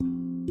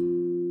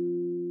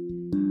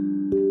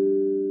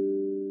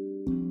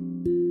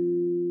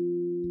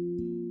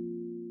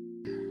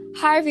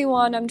Hi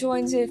everyone, I'm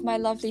joined with my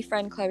lovely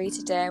friend Chloe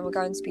today, and we're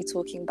going to be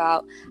talking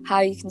about how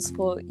you can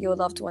support your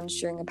loved ones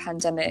during a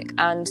pandemic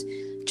and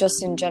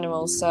just in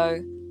general. So,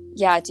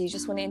 yeah, do you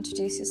just want to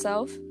introduce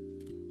yourself?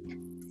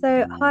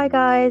 So, hi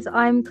guys,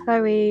 I'm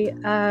Chloe.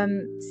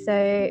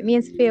 So me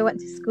and Sophia went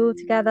to school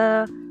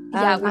together.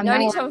 Yeah, we've I'm known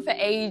now each other for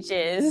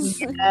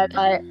ages. is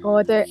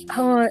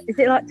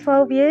it like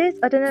 12 years?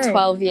 I don't know.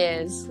 12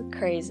 years.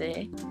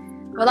 Crazy.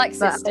 We're like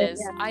But sisters.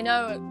 yeah, I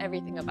know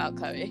everything about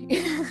Chloe.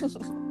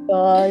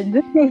 God,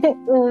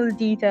 all the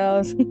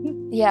details.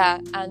 Yeah,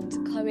 and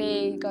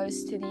Chloe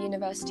goes to the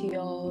University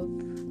of...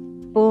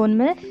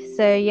 Bournemouth.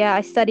 So yeah,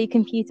 I study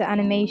computer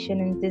animation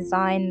and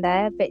design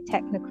there. A bit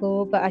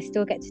technical, but I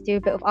still get to do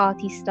a bit of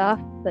arty stuff.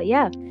 But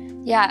yeah.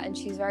 Yeah, and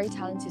she's very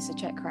talented, so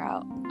check her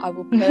out. I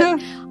will put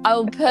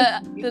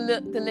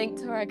the link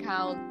to her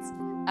account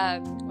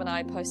when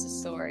I post a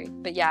story.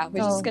 But yeah,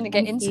 we're just going to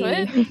get into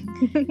it.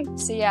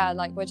 So yeah,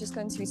 we're just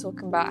going to be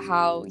talking about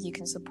how you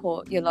can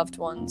support your loved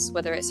ones,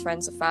 whether it's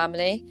friends or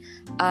family.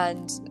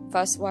 And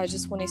first of all, I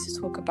just wanted to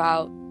talk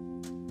about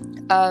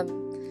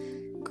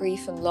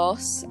grief and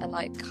loss, and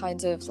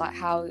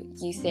how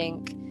you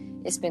think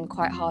it's been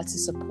quite hard to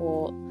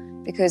support,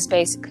 because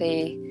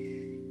basically,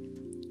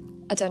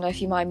 I don't know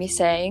if you mind me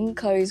saying,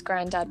 Chloe's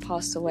granddad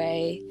passed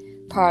away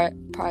prior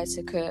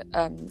to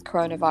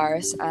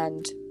coronavirus,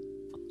 and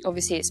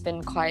obviously it's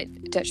been quite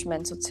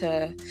detrimental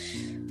to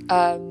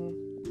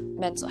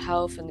mental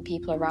health and the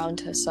people around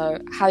her. So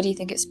how do you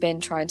think it's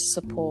been trying to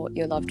support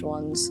your loved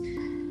ones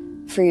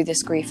through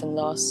this grief and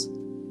loss?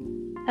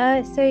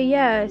 So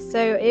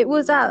it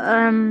was at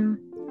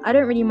I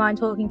don't really mind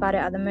talking about it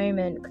at the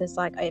moment because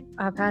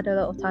I've had a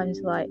lot of time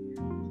to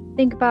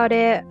think about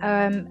it.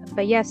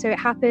 But yeah, so it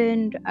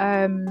happened.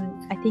 I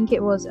think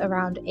it was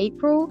around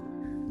April.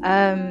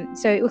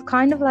 So it was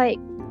kind of like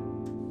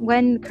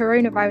when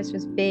coronavirus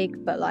was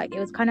big, but it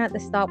was kind of at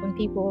the start when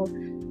people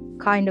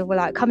kind of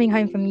were coming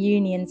home from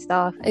uni and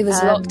stuff. It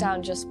was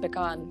lockdown just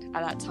begun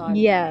at that time.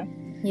 Yeah,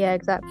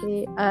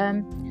 exactly.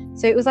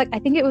 So it was I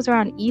think it was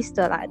around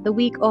Easter, the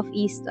week of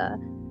Easter.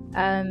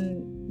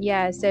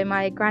 So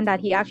my granddad,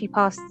 he actually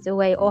passed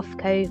away off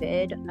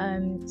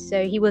COVID.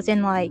 So he was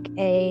in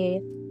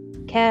a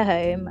care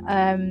home.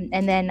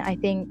 And then I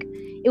think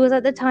it was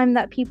at the time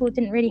that people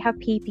didn't really have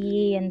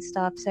PPE and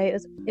stuff. So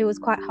it was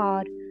quite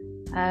hard.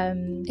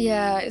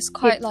 Yeah, it's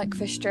quite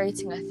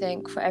frustrating, I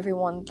think, for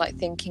everyone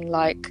thinking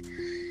the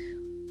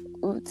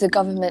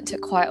government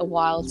took quite a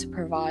while to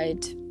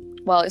provide.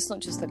 Well, it's not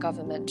just the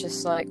government,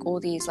 just all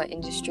these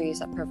industries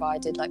that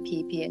provided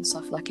PPE and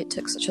stuff. It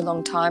took such a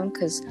long time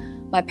because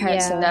my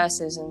parents are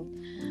nurses, and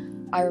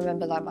I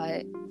remember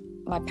my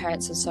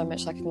parents had so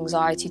much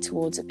anxiety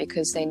towards it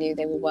because they knew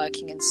they were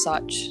working in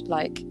such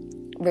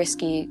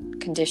risky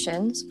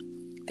conditions.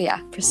 But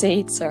yeah,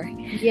 proceed. Sorry.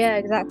 Yeah,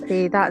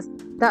 exactly. That's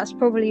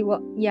probably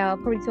what. Yeah, I'll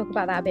probably talk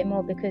about that a bit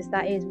more because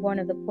that is one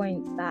of the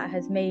points that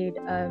has made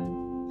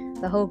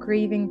the whole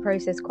grieving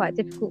process quite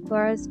difficult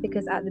for us,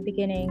 because at the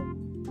beginning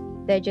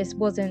there just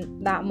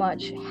wasn't that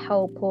much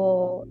help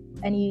or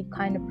any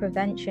kind of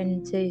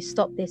prevention to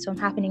stop this from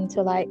happening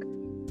to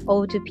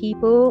older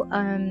people.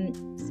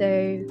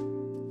 So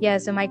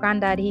my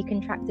granddad, he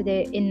contracted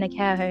it in the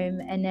care home,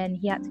 and then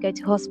he had to go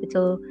to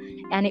hospital,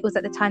 and it was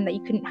at the time that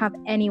you couldn't have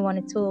anyone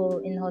at all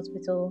in the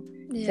hospital.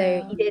 Yeah.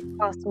 So he did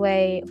pass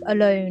away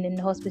alone in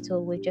the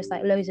hospital with just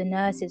loads of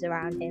nurses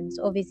around him.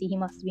 So obviously he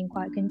must have been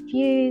quite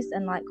confused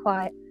and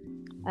quite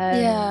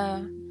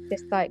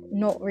just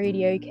not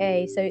really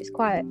okay. So it's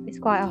quite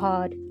a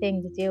hard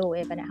thing to deal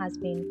with, and it has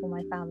been for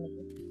my family.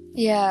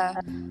 Yeah.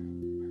 Do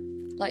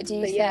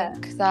you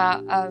think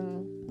that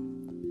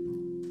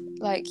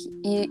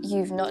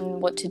you've not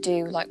known what to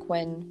do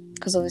when,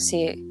 because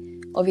obviously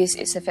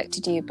it's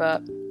affected you,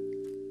 but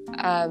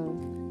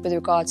with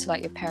regard to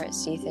your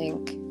parents, do you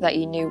think that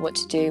you knew what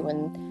to do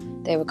when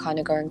they were kind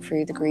of going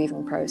through the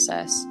grieving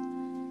process?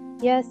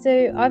 Yeah,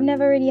 so I've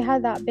never really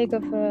had that big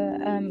of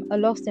a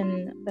loss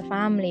in the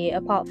family,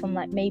 apart from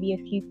maybe a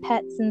few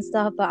pets and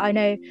stuff. But I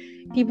know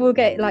people will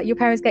get your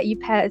parents get you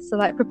pets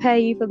to prepare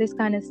you for this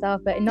kind of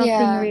stuff, but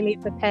nothing really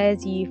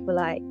prepares you for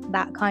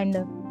that kind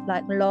of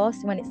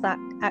loss when it's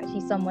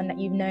actually someone that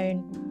you've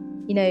known,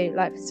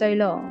 for so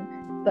long.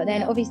 But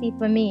then obviously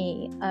for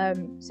me,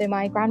 so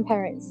my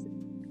grandparents,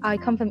 I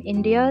come from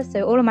India,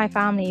 so all of my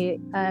family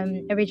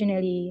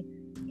originally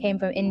came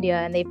from India,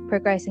 and they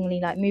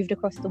progressively moved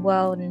across the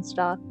world and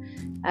stuff.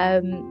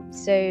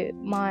 So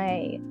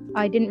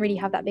I didn't really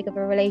have that big of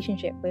a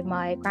relationship with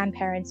my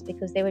grandparents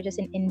because they were just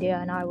in India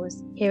and I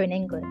was here in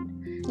England.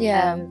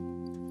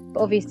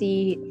 But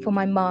obviously for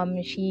my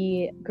mum,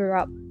 she grew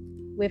up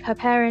with her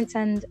parents,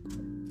 and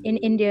in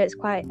India it's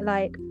quite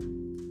my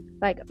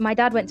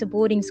dad went to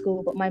boarding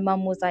school, but my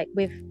mum was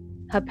with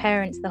her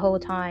parents the whole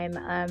time.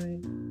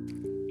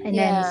 And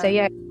then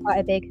quite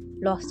a big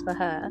loss for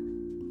her.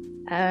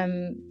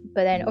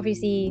 But then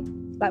obviously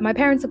my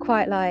parents are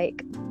quite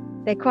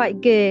they're quite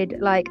good,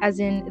 as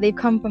in they've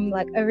come from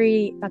a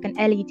really an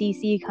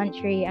LEDC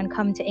country and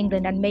come to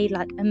England and made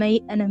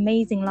an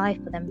amazing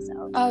life for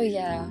themselves. Oh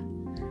yeah.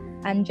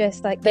 and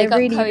just like they they're got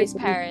really, Chloe's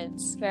really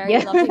parents, very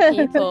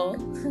lovely people.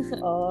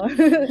 Oh.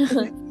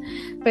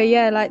 But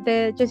yeah, like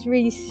they're just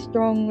really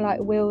strong,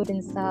 like willed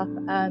and stuff.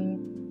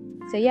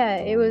 So yeah,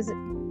 it was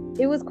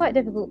quite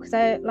difficult because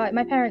I like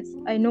my parents.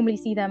 I normally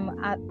see them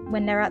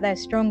when they're at their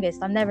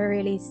strongest. I've never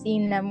really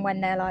seen them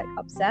when they're like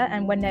upset,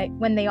 and when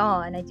they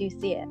are, and I do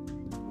see it,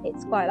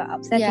 it's quite like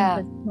upsetting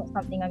because it's not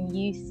something I'm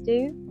used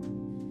to.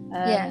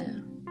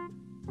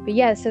 But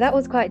yeah, so that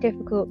was quite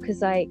difficult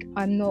because like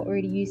I'm not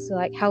really used to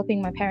like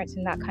helping my parents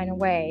in that kind of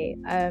way.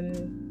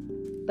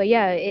 But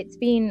yeah, it's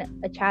been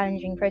a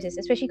challenging process,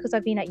 especially because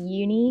I've been at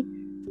uni.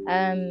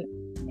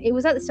 It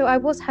was so I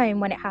was home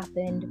when it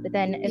happened, but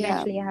then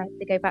eventually I had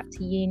to go back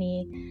to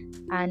uni,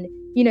 and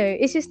you know,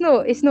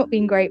 it's not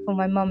been great for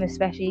my mum,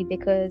 especially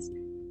because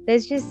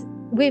there's just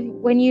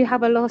when you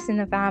have a loss in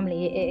the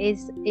family,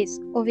 it's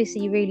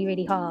obviously really,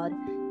 really hard.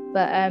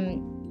 But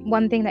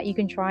one thing that you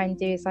can try and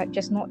do is like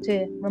just not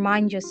to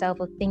remind yourself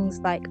of things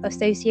like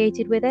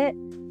associated with it,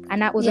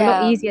 and that was a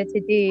lot easier to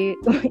do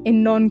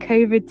in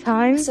non-COVID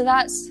times. So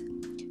that's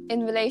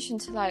in relation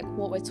to like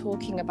what we're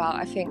talking about.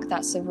 I think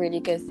that's a really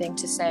good thing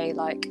to say,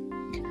 like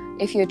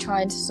if you're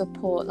trying to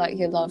support like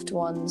your loved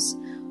ones,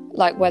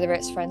 like whether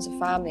it's friends or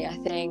family, I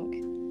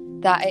think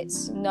that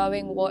it's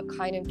knowing what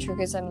kind of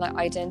triggers them, like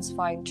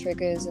identifying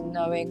triggers and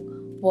knowing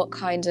what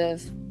kind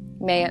of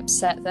may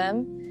upset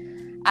them,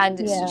 and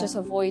it's just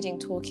avoiding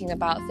talking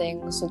about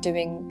things or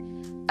doing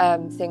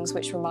things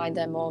which remind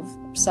them of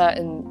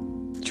certain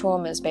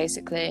traumas,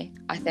 basically.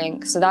 I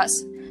think so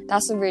that's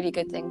a really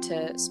good thing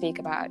to speak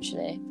about,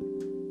 actually.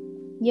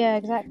 Yeah,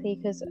 exactly,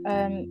 because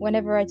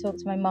whenever I talk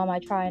to my mom, I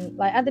try and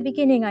like at the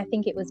beginning I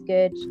think it was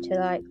good to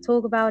like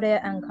talk about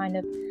it and kind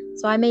of,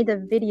 so I made a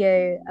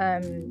video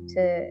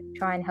to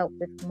try and help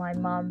with my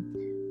mum,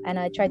 and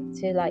I tried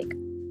to like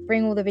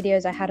bring all the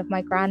videos I had of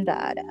my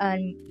granddad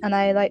and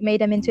I like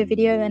made them into a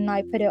video and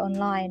I put it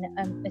online,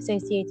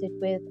 associated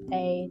with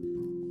a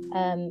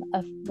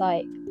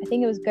like I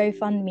think it was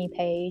GoFundMe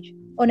page.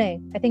 Oh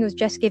no, I think it was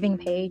Just Giving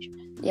page.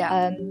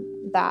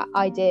 That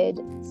I did.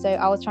 So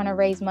I was trying to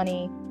raise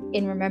money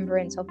in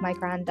remembrance of my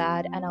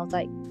granddad, and I was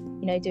like,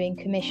 you know, doing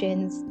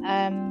commissions.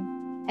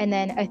 And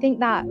then I think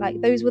that like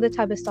those were the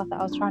type of stuff that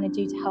I was trying to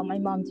do to help my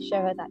mum, to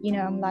show her that, you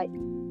know, I'm like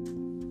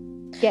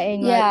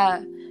getting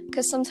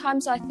because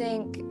sometimes I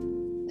think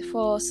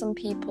for some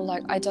people,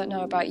 like I don't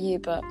know about you,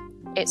 but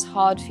it's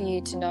hard for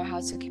you to know how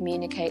to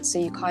communicate, so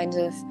you kind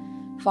of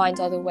find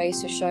other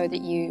ways to show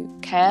that you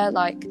care,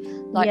 like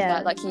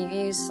that, like you've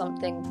used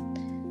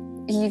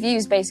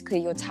basically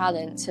your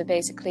talent to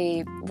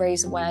basically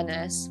raise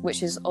awareness,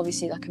 which is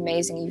obviously like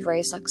amazing. You've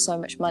raised like so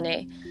much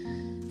money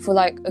for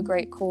like a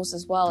great cause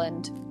as well,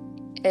 and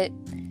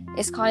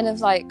it's kind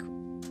of like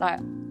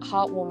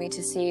heartwarming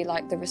to see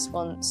like the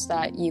response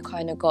that you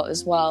kind of got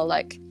as well,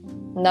 like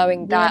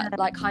knowing that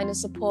like kind of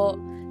support,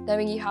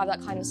 knowing you have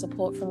that kind of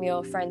support from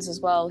your friends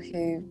as well,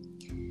 who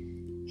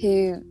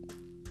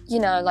you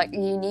know, like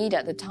you need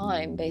at the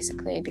time,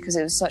 basically, because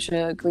it was such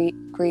a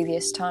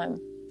grievous time.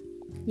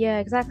 Yeah,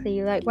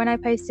 exactly. Like when I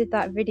posted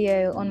that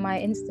video on my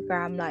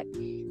Instagram, like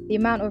the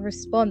amount of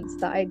response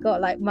that I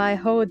got, like my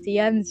whole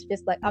DMs,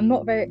 just like I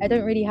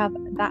don't really have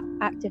that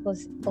active of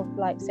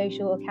like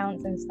social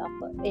accounts and stuff,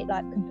 but it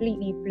like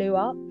completely blew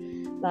up.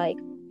 Like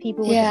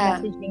people were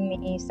just messaging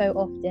me so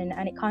often,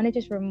 and it kind of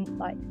just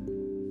like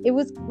it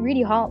was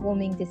really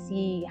heartwarming to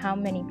see how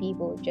many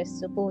people just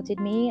supported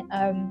me.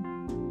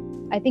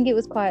 I think it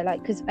was quite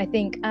like, because I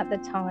think at the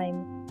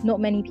time not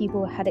many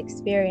people had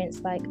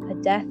experienced like a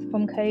death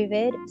from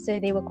COVID, so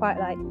they were quite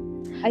like,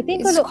 I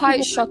think it's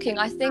quite shocking.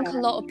 I think a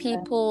lot of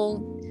people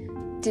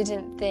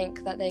didn't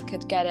think that they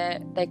could get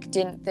it. They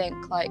didn't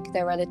think like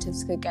their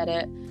relatives could get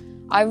it.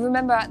 I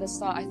remember at the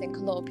start, I think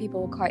a lot of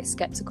people were quite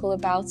skeptical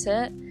about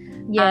it.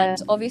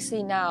 And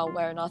obviously now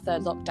we're in our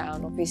third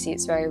lockdown, obviously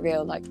it's very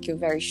real. Like you're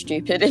very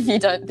stupid if you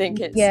don't think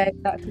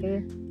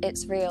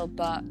it's real.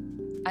 But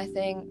I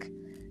think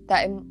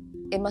that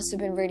it must have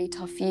been really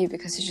tough for you,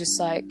 because it's just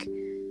like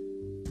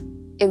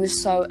it was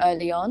so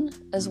early on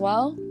as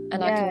well,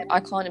 and I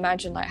can't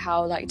imagine like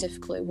how like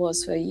difficult it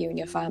was for you and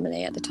your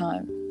family at the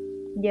time.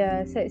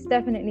 Yeah, so it's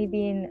definitely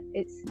been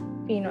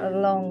a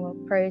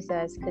long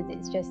process, because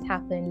it's just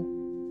happened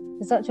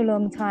for such a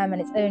long time, and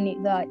it's only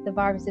like the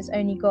virus has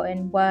only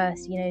gotten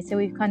worse, you know. So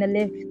we've kind of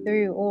lived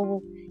through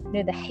all, you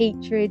know, the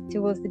hatred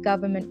towards the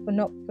government for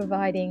not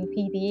providing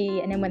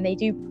PPE, and then when they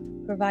do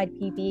provide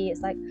PPE,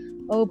 it's like,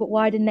 oh, but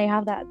why didn't they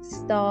have that at the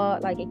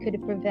start? Like it could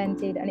have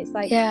prevented. And it's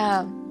like,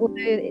 although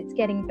it's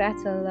getting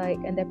better, like,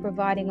 and they're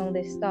providing all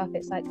this stuff,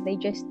 it's like they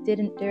just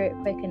didn't do it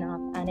quick enough,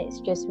 and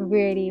it's just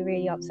really,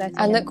 really upsetting.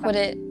 And look what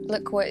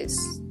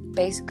it's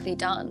basically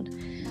done.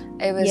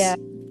 It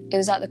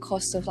was at the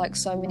cost of like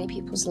so many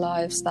people's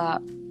lives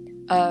that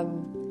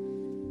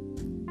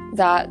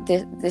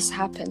this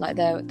happened. Like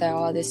there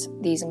are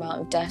these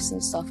amount of deaths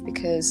and stuff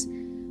because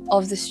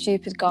of the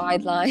stupid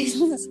guidelines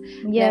and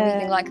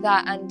everything like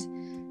that. And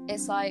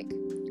it's like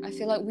I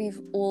feel like we've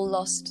all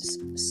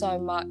lost so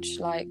much,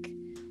 like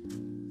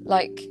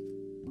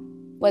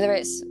whether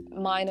it's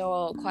minor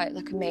or quite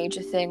like a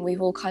major thing,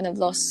 we've all kind of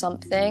lost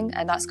something,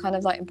 and that's kind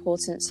of like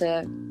important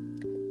to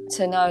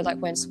know. Like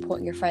when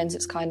supporting your friends,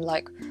 it's kind of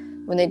like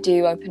when they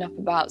do open up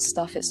about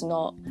stuff, it's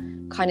not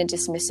kind of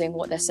dismissing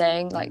what they're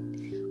saying. Like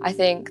I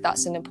think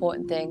that's an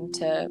important thing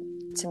to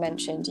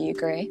mention. Do you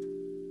agree?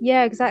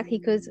 Yeah, exactly.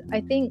 Because I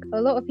think a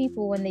lot of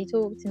people, when they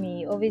talk to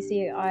me,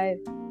 obviously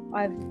I've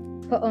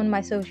put on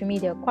my social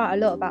media quite a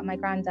lot about my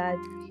granddad,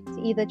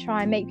 to either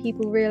try and make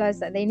people realize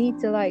that they need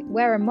to like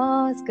wear a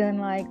mask, and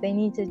like they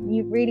need to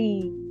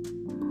really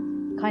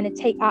kind of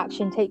take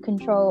action, take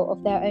control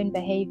of their own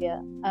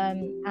behavior,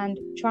 and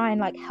try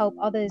and like help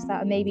others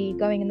that are maybe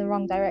going in the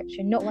wrong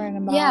direction, not wearing a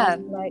mask. Yeah,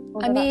 like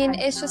I mean,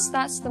 it's just,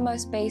 that's the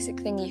most basic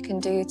thing you can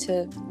do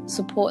to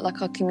support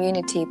like our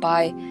community,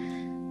 by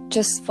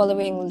just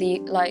following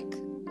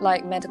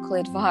like medical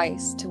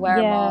advice to wear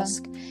a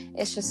mask.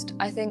 It's just,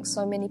 I think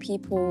so many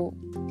people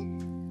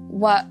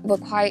were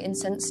quite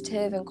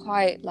insensitive and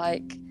quite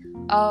like,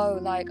 oh,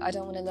 like I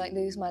don't want to like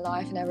lose my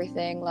life and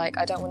everything, like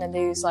I don't want to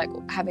lose like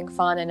having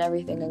fun and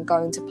everything and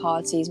going to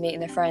parties,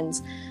 meeting their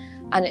friends.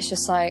 And it's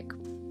just like,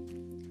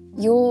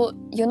 you're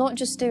not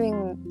just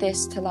doing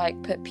this to like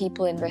put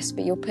people in risk,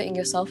 but you're putting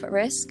yourself at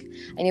risk,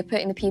 and you're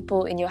putting the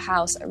people in your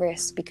house at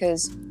risk,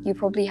 because you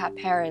probably have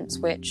parents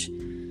which,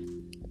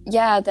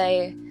 yeah,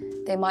 they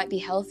might be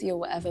healthy or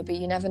whatever, but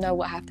you never know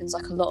what happens.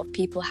 Like a lot of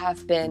people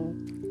have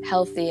been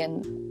healthy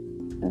and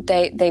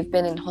they've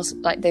been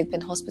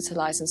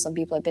hospitalized, and some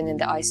people have been in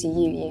the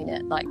ICU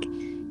unit. Like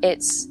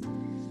it's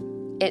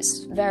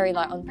very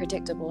like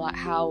unpredictable, like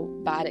how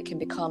bad it can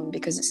become,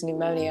 because it's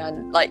pneumonia,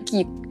 and like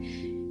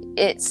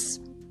it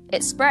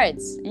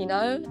spreads, you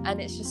know.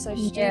 And it's just so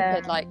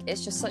stupid. Like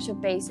it's just such a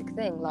basic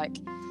thing. Like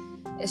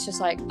it's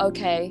just like,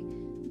 okay,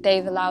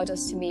 they've allowed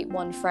us to meet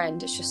one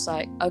friend, it's just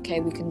like,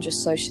 okay, we can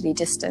just socially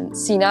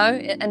distance, you know.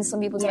 And some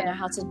people don't know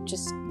how to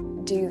just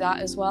do that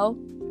as well.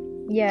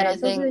 Yeah, and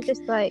it's also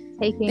just like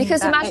taking,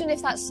 because imagine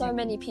if that's so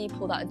many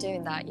people that are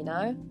doing that, you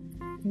know.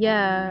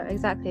 Yeah,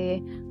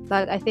 exactly.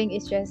 Like I think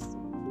it's just,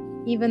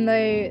 even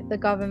though the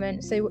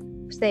government, so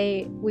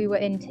say we were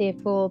in tier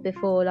 4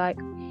 before, like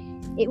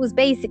it was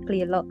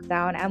basically a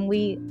lockdown, and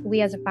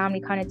we as a family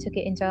kind of took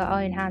it into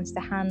our own hands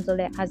to handle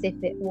it as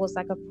if it was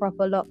like a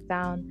proper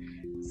lockdown.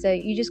 So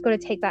you just got to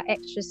take that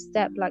extra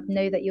step, like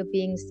know that you're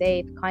being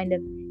safe, kind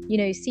of, you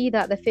know, see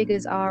that the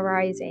figures are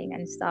rising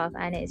and stuff,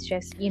 and it's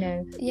just, you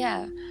know,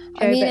 yeah,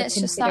 I mean, it's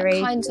just that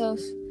kind of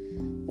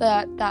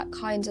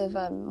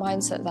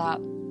mindset that,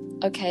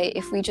 okay,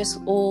 if we just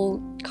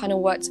all kind of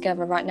work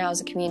together right now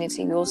as a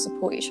community, we all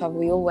support each other,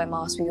 we all wear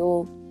masks, we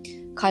all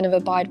kind of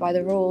abide by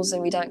the rules,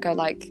 and we don't go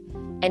like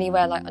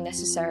anywhere like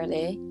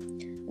unnecessarily,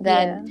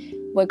 then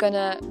we're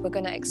gonna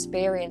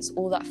experience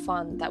all that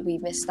fun that we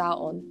missed out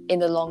on in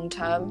the long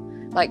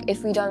term. Like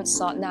if we don't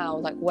start now,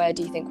 like where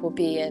do you think we'll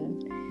be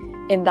in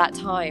that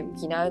time,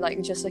 you know?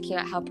 Like just looking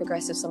at how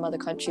progressive some other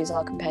countries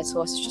are compared to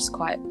us is just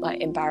quite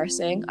like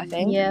embarrassing, I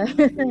think. Yeah.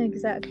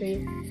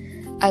 Exactly.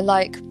 And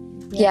like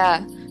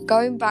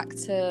going back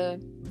to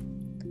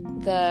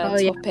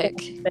the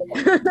topic.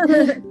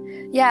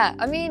 Yeah,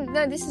 I mean,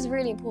 no, this is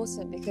really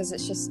important, because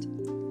it's just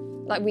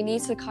like we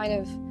need to kind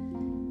of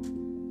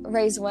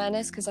raise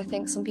awareness, because I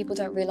think some people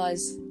don't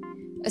realize,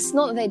 it's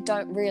not that they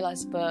don't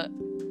realize, but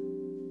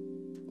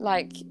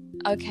like,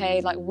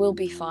 okay, like we'll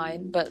be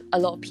fine, but a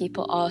lot of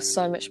people are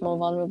so much more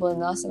vulnerable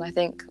than us. And I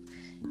think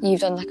you've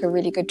done like a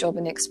really good job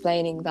in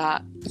explaining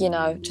that, you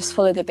know, just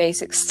follow the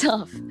basic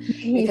stuff,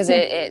 because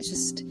it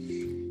just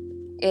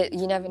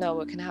you never know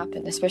what can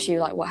happen, especially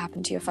like what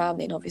happened to your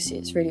family, and obviously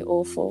it's really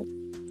awful.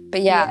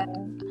 But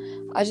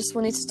I just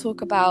wanted to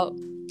talk about,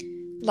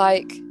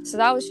 like, so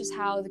that was just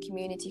how the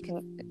community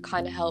can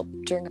kind of help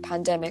during a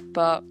pandemic,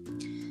 but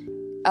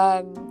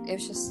it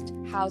was just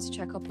how to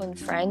check up on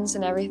friends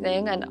and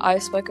everything. And I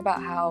spoke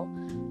about how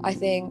I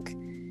think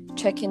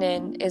checking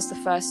in is the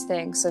first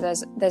thing. So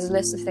there's a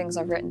list of things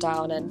I've written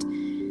down,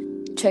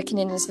 and checking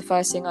in is the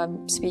first thing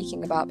I'm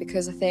speaking about,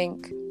 because I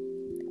think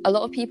a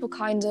lot of people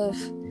kind of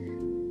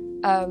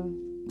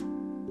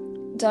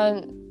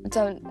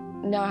don't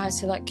know how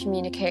to like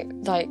communicate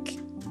like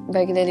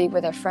regularly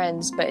with their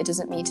friends, but it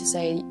doesn't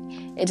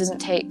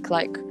take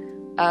like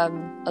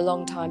a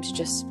long time to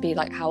just be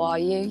like, how are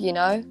you, you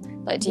know?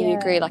 Like, do you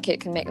agree, like it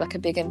can make like a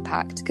big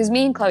impact? Because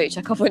me and Chloe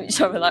check up on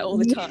each other like all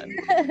the time.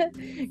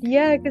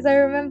 Yeah, because I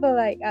remember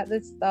like at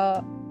the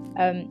start,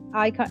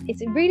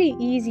 it's really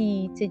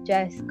easy to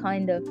just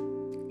kind of,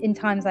 in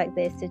times like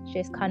this, to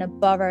just kind of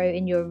burrow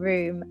in your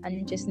room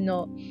and just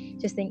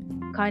think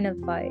kind of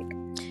like,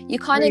 you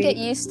kind of get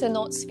used to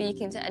not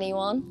speaking to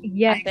anyone.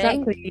 Yeah,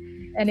 exactly.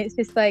 And it's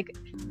just like,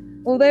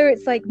 although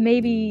it's like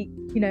maybe,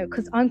 you know,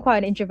 because I'm quite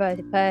an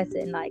introverted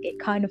person, like it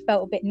kind of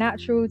felt a bit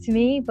natural to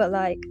me, but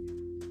like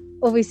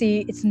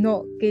obviously it's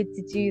not good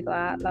to do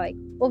that. Like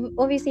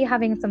obviously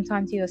having some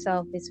time to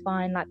yourself is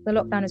fine. Like the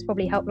lockdown has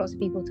probably helped lots of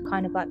people to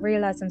kind of like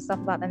realize some stuff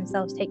about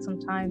themselves, take some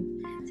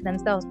time to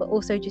themselves, but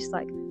also just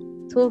like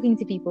talking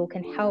to people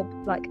can help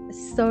like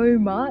so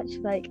much.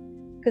 Like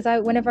because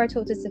whenever I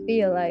talk to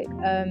Sophia, like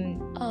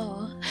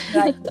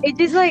Like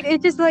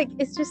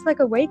it's just like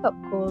a wake up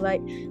call.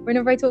 Like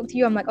whenever I talk to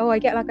you, I'm like, oh, I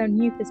get like a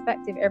new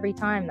perspective every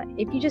time. Like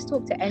if you just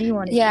talk to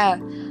anyone,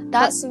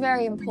 that's a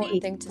very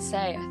important thing to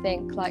say. I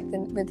think like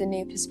with the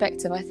new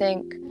perspective, I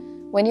think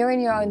when you're in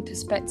your own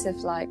perspective,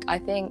 like I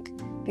think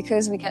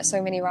because we get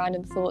so many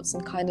random thoughts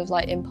and kind of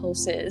like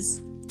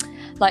impulses,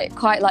 like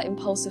quite like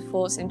impulsive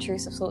thoughts,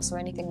 intrusive thoughts or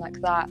anything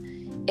like that,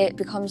 it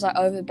becomes like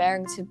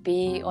overbearing to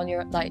be on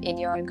your like in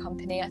your own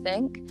company, I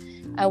think.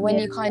 And when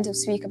you kind of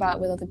speak about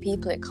it with other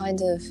people,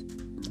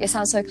 it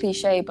sounds so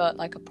cliche, but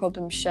like a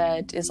problem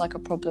shared is like a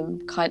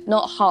problem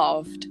not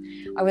halved.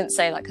 I wouldn't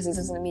say like because it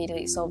doesn't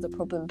immediately solve the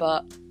problem,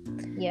 but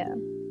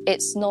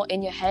it's not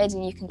in your head,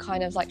 and you can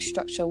kind of like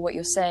structure what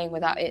you're saying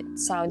without it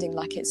sounding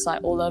like it's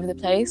like all over the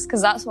place,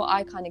 because that's what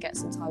I kind of get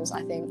sometimes,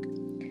 I think.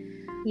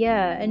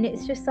 Yeah, and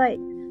it's just like,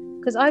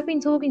 because I've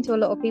been talking to a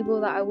lot of people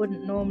that I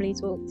wouldn't normally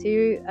talk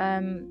to,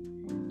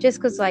 just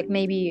because like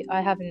maybe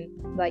I haven't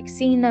like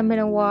seen them in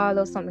a while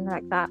or something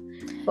like that.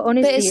 But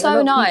honestly, it's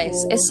so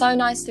nice. It's so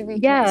nice to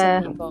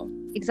reconnect with people.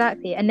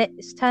 Exactly, and it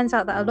turns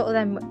out that a lot of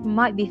them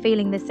might be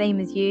feeling the same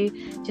as you,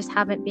 just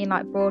haven't been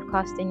like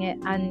broadcasting it,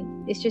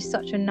 and it's just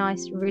such a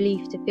nice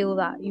relief to feel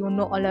that you're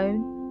not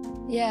alone.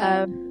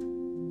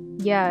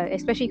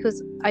 Especially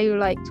because I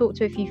like talked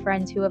to a few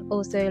friends who have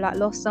also like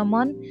lost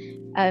someone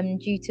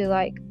due to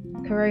like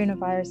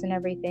coronavirus and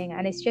everything,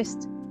 and it's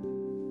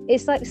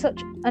like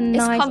such a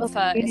nice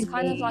comfort. It's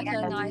kind of like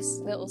a nice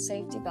little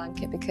safety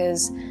blanket,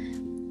 because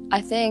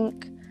I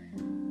think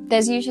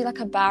there's usually like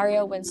a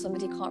barrier when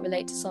somebody can't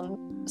relate to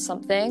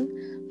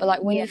something, but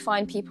like when you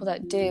find people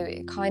that do,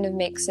 it kind of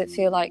makes it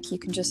feel like you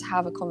can just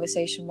have a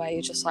conversation where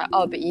you're just like,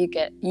 oh, but you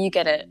get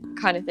it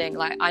kind of thing,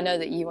 like I know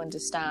that you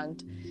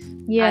understand.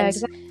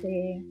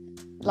 Exactly.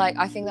 Like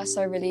I think that's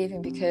so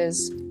relieving,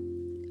 because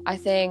I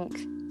think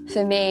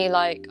for me,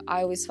 like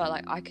I always felt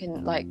like I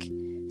couldn't like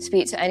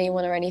speak to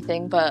anyone or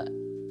anything, but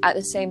at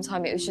the same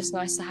time it was just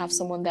nice to have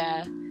someone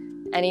there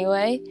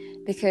anyway,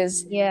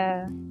 because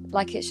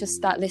like it's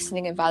just that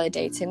listening and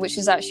validating, which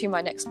is actually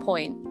my next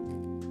point.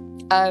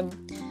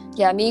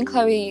 Me and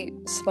Chloe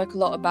spoke a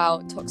lot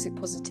about toxic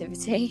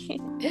positivity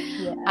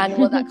and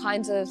what that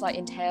kind of like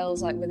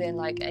entails like within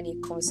like any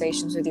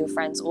conversations with your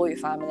friends or your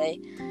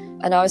family.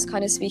 And I was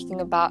kind of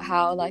speaking about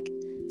how like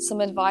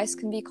some advice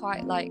can be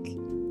quite like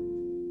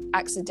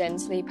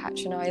accidentally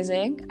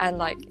patronizing, and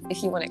like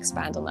if you want to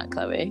expand on that,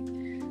 Chloe.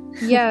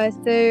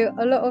 So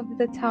a lot of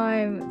the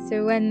time,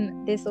 so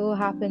when this all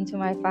happened to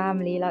my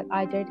family, like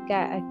I did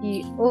get a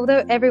few,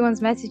 although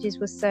everyone's messages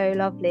were so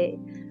lovely,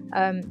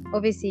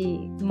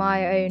 obviously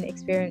my own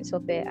experience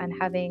of it and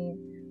having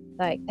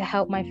like to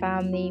help my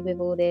family with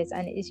all this,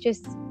 and it's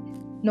just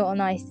not a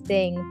nice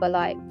thing, but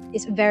like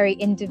it's very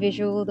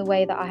individual the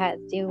way that I had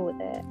to deal with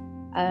it.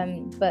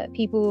 But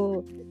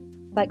people,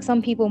 like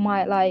some people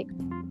might like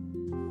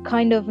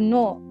kind of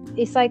not,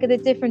 it's like the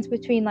difference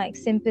between like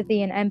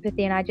sympathy and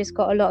empathy, and I just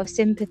got a lot of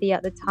sympathy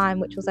at the time,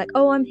 which was like,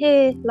 oh, I'm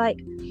here, like,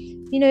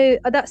 you know,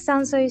 that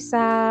sounds so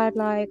sad,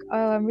 like,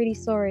 oh, I'm really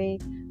sorry,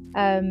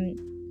 but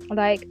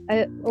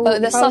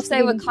the stuff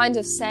they were kind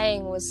of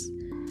saying was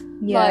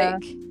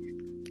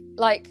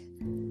like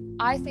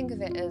I think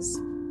of it as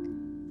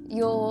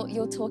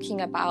you're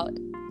talking about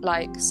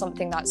like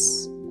something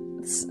that's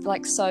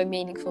like so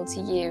meaningful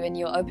to you, and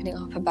you're opening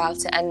up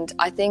about it, and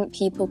I think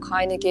people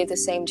kind of give the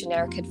same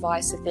generic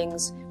advice to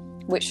things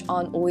which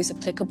aren't always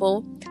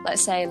applicable.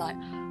 Let's say like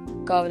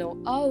going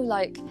on, oh,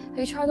 like have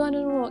you tried going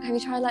on a walk, have you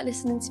tried like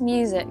listening to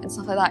music and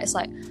stuff like that. It's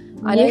like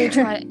I know you're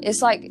trying,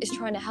 it's like it's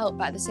trying to help,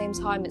 but at the same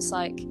time it's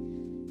like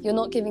you're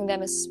not giving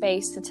them a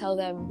space to tell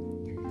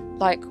them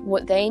like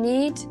what they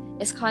need.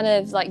 It's kind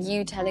of like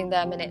you telling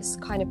them, and it's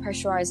kind of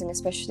pressurizing,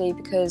 especially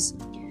because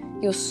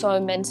you're so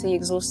mentally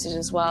exhausted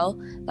as well,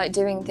 like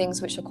doing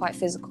things which are quite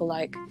physical,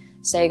 like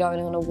say going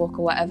on a walk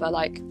or whatever,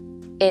 like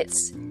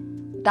it's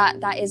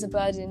that is a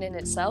burden in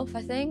itself,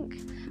 I think.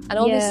 And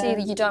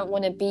obviously you don't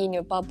want to be in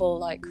your bubble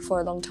like for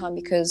a long time,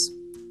 because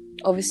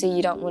obviously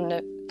you don't want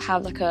to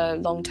have like a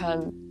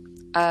long-term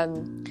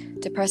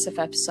depressive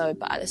episode,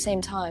 but at the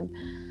same time,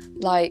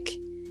 like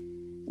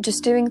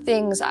just doing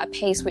things at a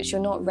pace which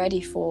you're not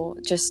ready for,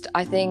 just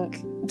I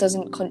think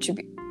doesn't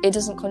contribute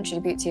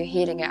to your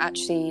healing. It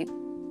actually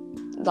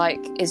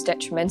like is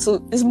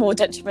more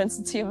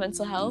detrimental to your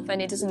mental health, and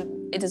it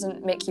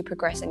doesn't make you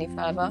progress any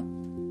further.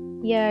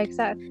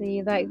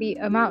 Exactly. Like the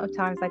amount of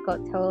times I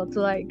got told to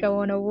like go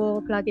on a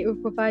walk, like it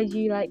would provide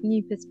you like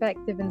new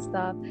perspective and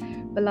stuff,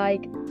 but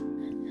like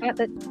at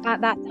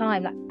that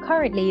time, like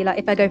currently, like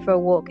if I go for a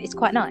walk it's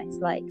quite nice,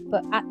 like,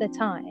 but at the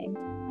time,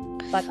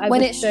 like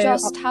when it's so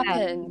just upset.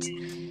 Happened,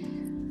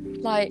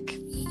 like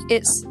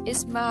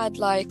it's mad.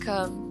 Like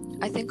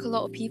I think a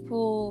lot of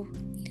people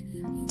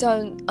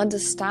don't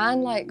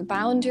understand like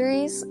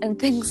boundaries and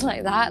things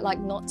like that, like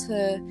not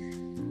to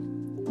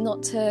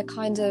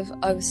kind of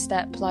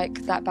overstep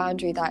like that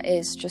boundary that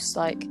is just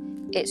like,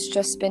 it's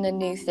just been a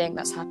new thing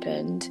that's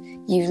happened.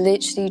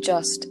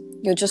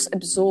 You're just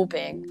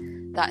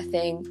absorbing that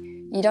thing.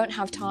 You don't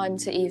have time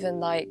to even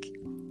like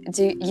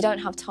you don't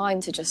have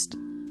time to just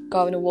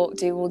go on a walk,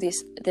 do all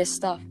this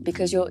stuff,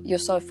 because you're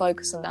so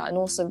focused on that. And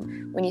also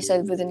when you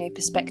said with a new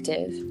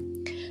perspective,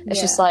 it's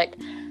just like,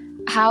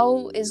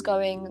 how is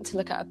going to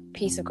look at a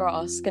piece of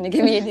grass going to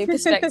give me a new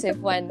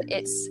perspective when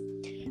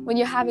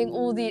you're having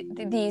all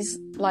these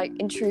like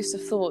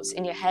intrusive thoughts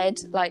in your head?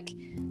 Like,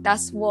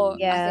 that's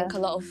what I think a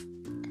lot of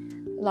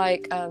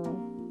like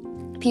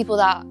people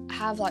that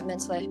have like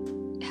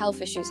mental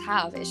health issues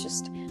have. It's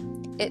just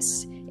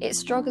it's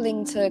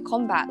struggling to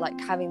combat like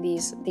having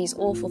these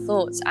awful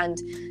thoughts,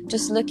 and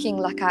just looking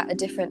like at a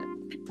different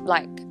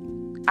like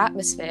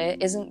atmosphere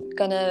isn't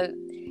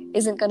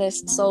gonna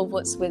solve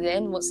what's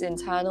within, what's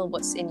internal,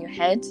 what's in your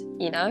head,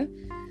 you know?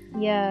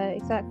 Yeah,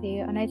 exactly.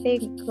 And I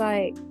think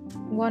like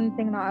one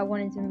thing that I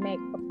wanted to make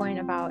a point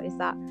about is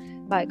that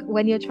like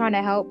when you're trying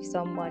to help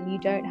someone, you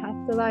don't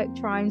have to like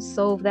try and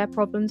solve their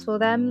problems for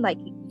them. Like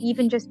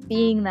even just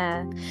being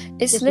there,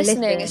 it's just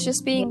listening, listen, it's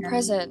just being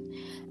present.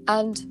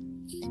 And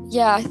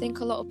yeah, I think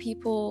a lot of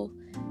people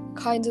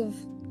I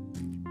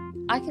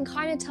can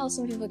kind of tell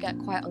some people get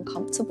quite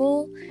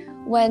uncomfortable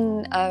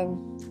when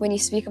you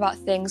speak about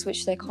things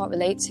which they can't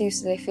relate to,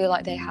 so they feel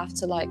like they have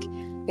to like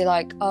be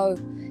like, oh,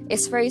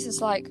 it's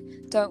phrases like,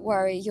 don't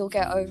worry, you'll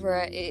get over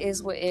it, it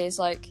is what it is,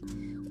 like,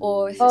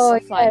 or if it's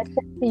stuff like,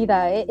 see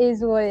that it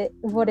is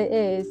what it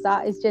is.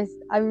 That is just,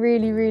 I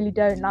really, really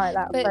don't like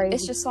that but phrase.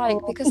 it's just like,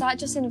 because that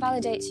just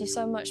invalidates you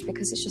so much,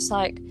 because it's just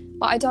like,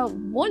 but I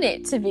don't want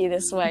it to be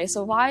this way,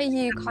 so why are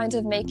you kind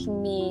of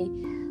making me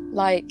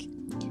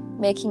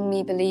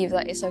believe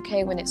that it's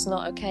okay when it's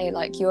not okay?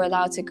 Like, you're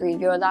allowed to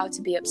grieve, you're allowed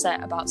to be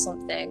upset about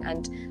something.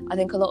 And I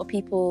think a lot of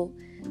people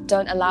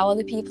don't allow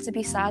other people to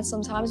be sad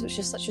sometimes, which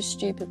is such a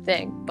stupid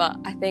thing, but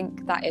I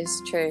think that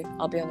is true,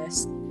 I'll be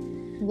honest.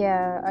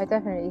 Yeah, I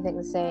definitely think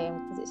the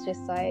same, because it's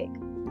just like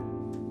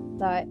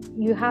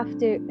you have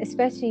to,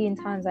 especially in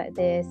times like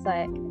this,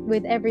 like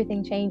with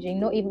everything changing,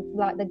 not even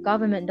like the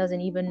government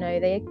doesn't even know,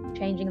 they're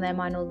changing their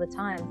mind all the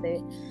time,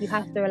 so you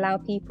have to allow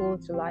people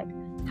to like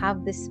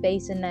have this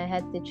space in their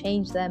head to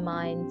change their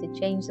mind, to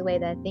change the way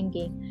they're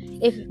thinking,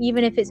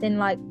 even if it's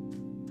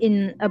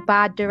in a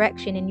bad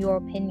direction, in your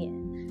opinion.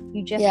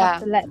 You just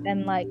have to let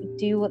them like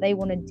do what they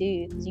want to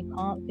do, because you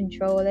can't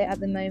control it at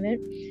the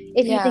moment.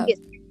 If you think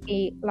it's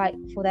like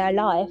for their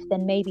life,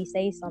 then maybe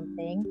say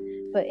something,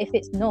 but if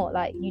it's not,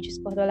 like, you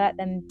just got to let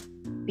them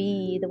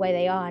be the way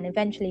they are, and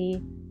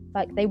eventually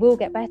like they will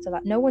get better.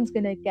 Like, no one's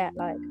gonna get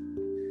like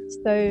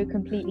so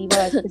completely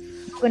worse.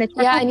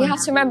 And you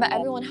have to remember,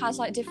 everyone has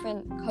like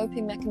different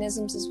coping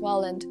mechanisms as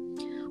well, and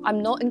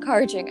I'm not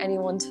encouraging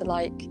anyone to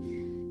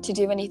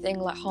do anything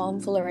like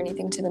harmful or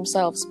anything to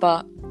themselves,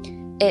 but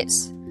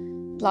it's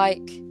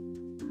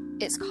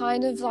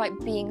kind of like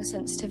being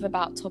sensitive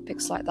about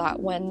topics like that,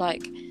 when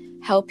like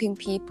helping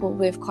people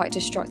with quite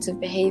destructive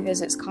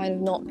behaviors. It's kind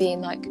of not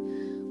being like,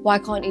 why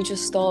can't you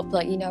just stop,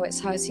 like, you know, it's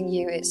hurting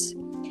you.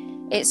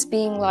 It's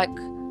being like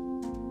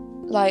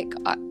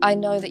I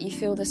know that you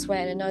feel this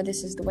way, and I know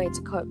this is the way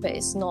to cope, but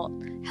it's not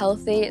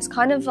healthy. It's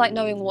kind of like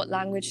knowing what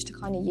language to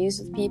kind of use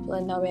with people,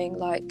 and knowing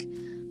like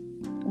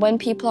when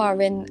people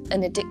are in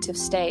an addictive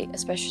state,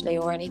 especially,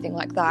 or anything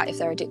like that, if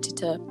they're addicted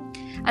to,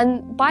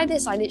 and by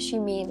this I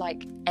literally mean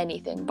like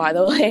anything, by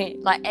the way,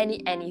 like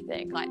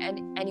anything, like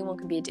anyone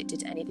can be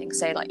addicted to anything,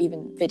 say like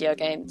even video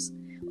games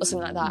or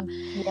something like that.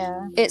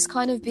 Yeah, it's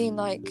kind of being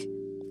like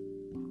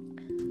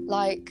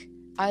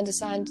I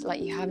understand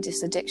like you have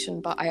this addiction,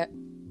 but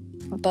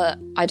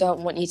I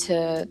don't want you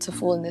to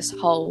fall in this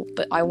hole,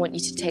 but I want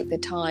you to take the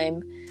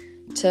time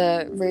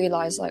to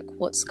realize like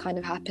what's kind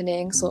of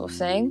happening, sort of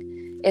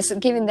thing. It's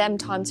giving them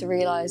time to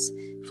realize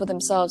for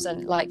themselves,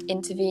 and like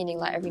intervening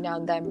like every now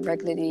and then,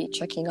 regularly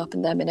checking up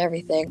on them and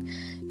everything,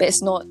 but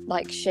it's not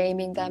like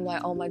shaming them,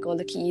 like, oh my god,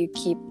 look at you,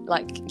 keep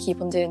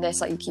on doing this,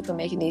 like you keep on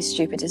making these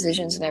stupid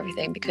decisions and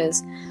everything,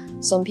 because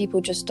some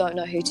people just don't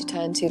know who to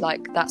turn to.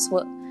 Like, that's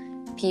what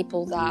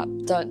people that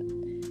don't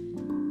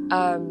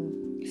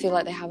feel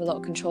like they have a lot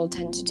of control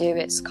tend to do.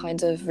 It's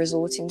kind of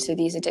resorting to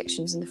these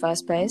addictions in the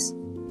first place.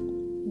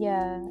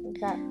 Yeah,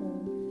 exactly.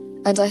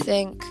 And I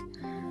think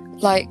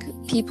like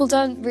people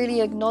don't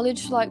really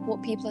acknowledge like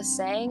what people are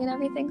saying and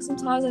everything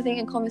sometimes, I think,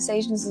 in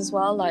conversations as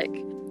well. Like,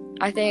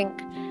 I think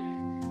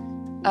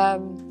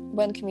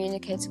when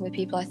communicating with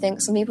people, I think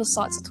some people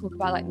start to talk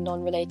about like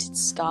non-related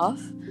stuff,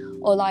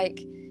 or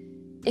like,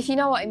 if you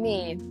know what I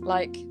mean,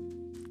 like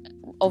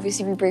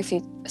obviously we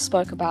briefly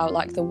spoke about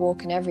like the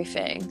walk and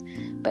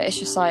everything, but it's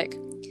just like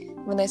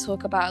when they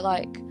talk about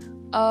like,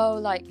 oh,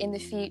 like in the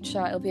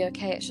future it'll be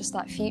okay, it's just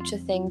that future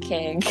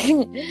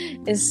thinking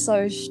is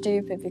so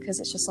stupid, because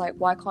it's just like,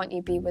 why can't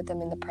you be with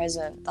them in the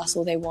present? That's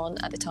all they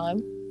want at the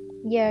time.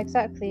 Yeah,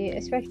 exactly,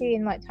 especially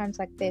in like times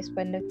like this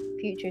when the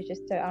future is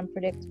just so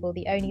unpredictable.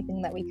 The only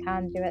thing that we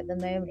can do at the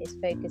moment is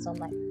focus on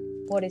like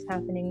what is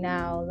happening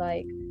now,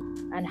 like,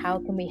 and how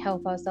can we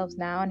help ourselves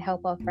now and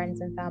help our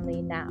friends and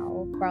family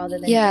now, rather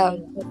than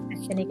saying, oh,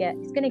 it's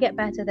gonna get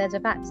better, there's a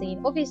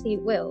vaccine. Obviously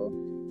it will,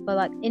 but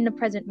like in the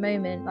present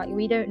moment, like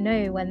we don't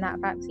know when that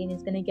vaccine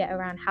is going to get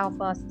around, how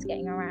fast it's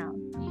getting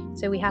around,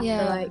 so we have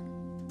to like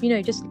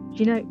just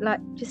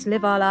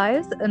live our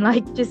lives and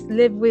like just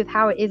live with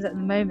how it is at the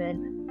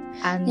moment.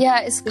 And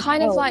yeah, it's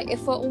kind of like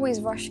if we're always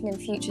rushing in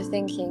future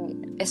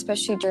thinking,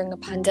 especially during a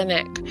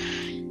pandemic,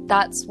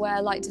 that's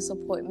where like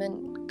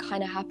disappointment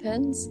kind of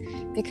happens,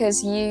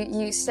 because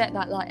you set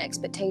that like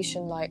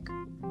expectation, like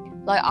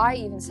I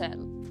even set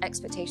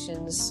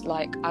expectations,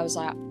 like I was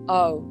like,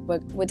 oh,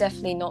 we're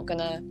definitely not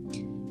gonna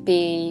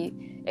be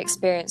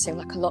experiencing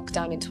like a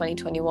lockdown in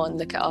 2021.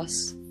 Look at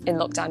us in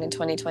lockdown in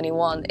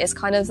 2021. It's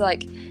kind of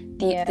like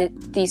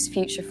these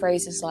future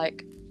phrases.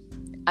 Like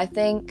I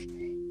think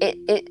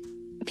it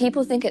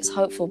people think it's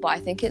hopeful, but I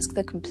think it's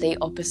the complete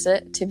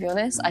opposite, to be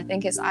honest. I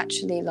think it's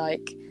actually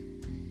like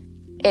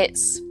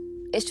it's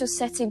just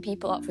setting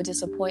people up for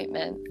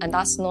disappointment, and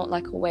that's not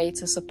like a way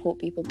to support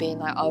people being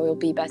like, oh, it'll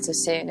be better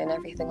soon and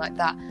everything like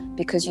that,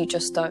 because you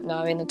just don't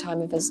know. In a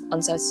time of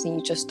uncertainty,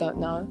 you just don't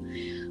know.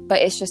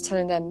 But it's just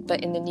telling them,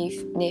 but in the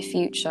near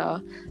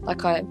future,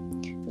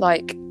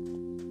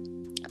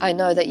 I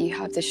know that you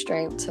have the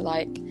strength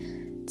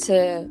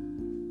to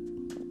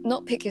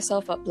not pick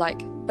yourself up,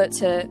 but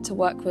to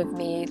work with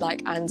me,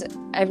 and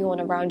everyone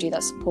around you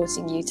that's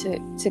supporting you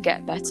to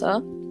get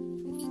better.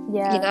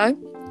 Yeah. You know?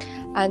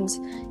 And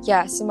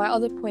yeah, so my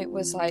other point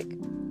was like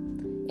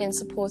in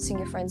supporting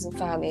your friends and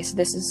family. So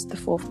this is the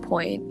fourth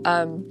point.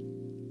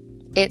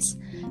 It's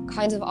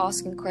kind of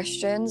asking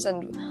questions,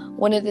 and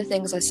one of the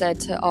things I said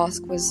to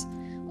ask was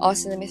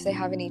asking them if they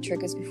have any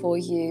triggers before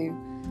you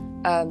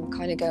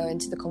kind of go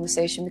into the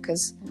conversation,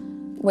 because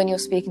when you're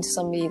speaking to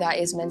somebody that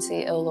is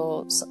mentally ill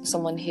or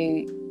someone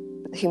who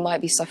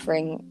might be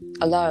suffering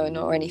alone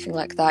or anything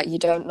like that, you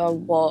don't know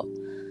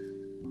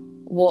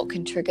what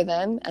can trigger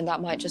them, and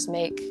that might just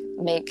make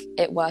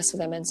it worse for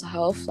their mental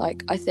health.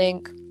 Like I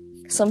think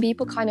some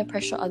people kind of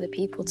pressure other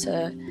people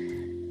to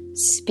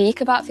speak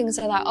about things.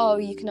 They're like, oh,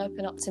 you can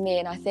open up to me,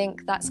 and I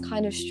think that's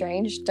kind of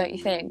strange, don't you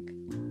think?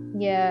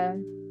 Yeah,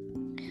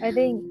 I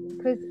think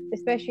because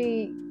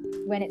especially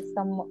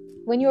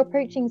when you're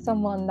approaching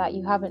someone that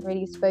you haven't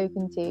really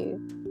spoken to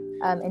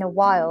in a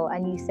while,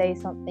 and you say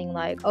something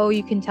like, oh,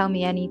 you can tell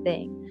me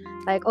anything,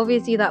 like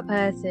obviously that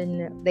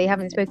person, they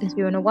haven't spoken to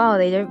you in a while,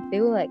 they don't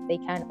feel like they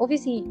can.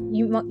 Obviously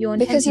your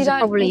intentions are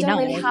probably you don't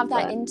nice, really have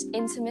that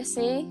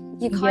intimacy.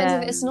 You kind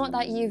of, it's not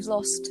that you've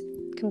lost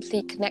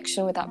complete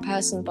connection with that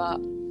person, but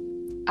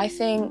I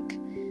think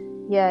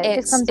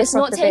it's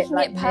not taking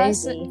it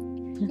personally.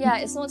 Yeah,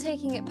 it's not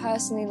taking it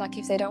personally, like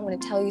if they don't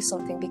want to tell you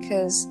something,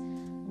 because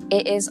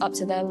it is up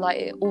to them. Like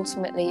it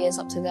ultimately is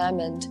up to them.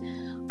 And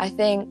I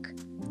think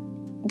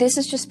this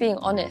is just being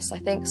honest. I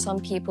think some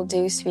people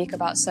do speak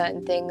about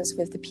certain things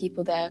with the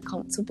people they're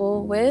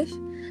comfortable with.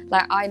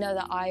 Like I know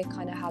that I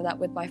kind of have that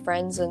with my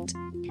friends, and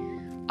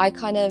I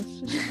kind of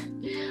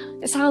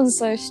it sounds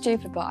so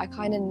stupid, but I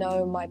kind of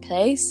know my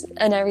place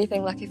and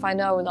everything. Like if I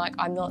know like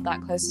I'm not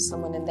that close to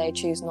someone and they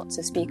choose not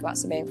to speak about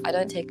something, I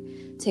don't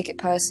take it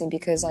personally,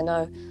 because I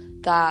know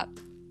that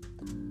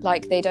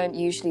like they don't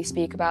usually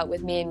speak about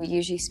with me, and we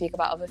usually speak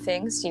about other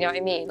things. You know what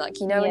I mean? Like,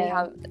 you know, when you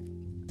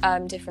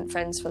have different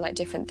friends for like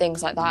different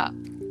things like that.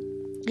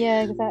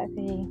 Yeah,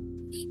 exactly.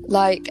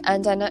 Like,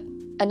 and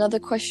another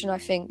question I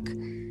think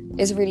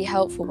is really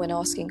helpful when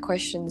asking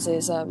questions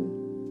is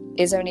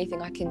there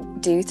anything I can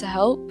do to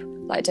help?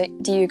 Like,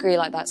 do you agree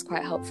like that's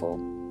quite helpful?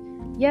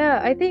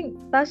 Yeah, I think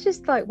that's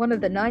just like one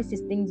of the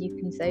nicest things you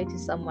can say to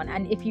someone.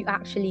 And if you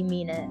actually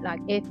mean it,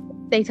 like if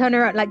they turn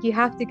around, like you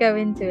have to go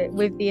into it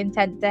with the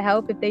intent to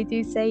help if they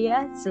do say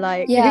yes.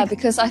 Like, yeah,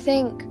 because I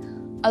think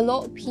a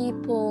lot of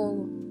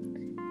people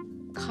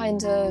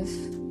kind of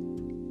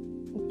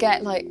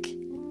get like,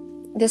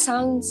 this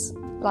sounds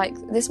like,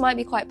 this might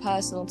be quite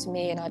personal to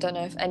me, and I don't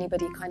know if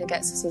anybody kind of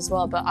gets this as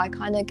well, but I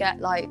kind of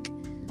get like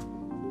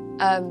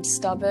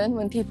stubborn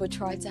when people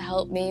try to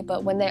help me,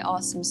 but when they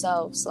ask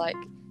themselves like,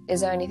 is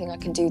there anything I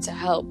can do to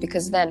help?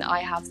 Because then I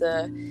have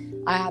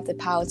the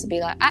power to be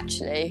like,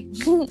 actually,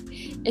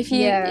 if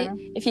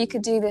you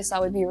could do this,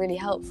 that would be really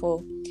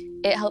helpful.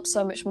 It helps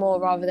so much more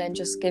rather than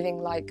just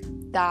giving like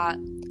that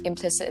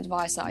implicit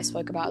advice that I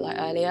spoke about like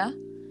earlier.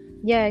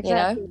 Yeah,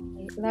 exactly.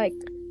 You know? Like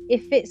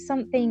if it's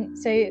something,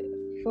 so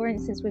for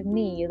instance with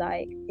me,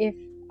 like if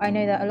I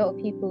know that a lot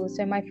of people,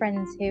 so my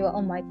friends who are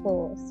on my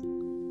course,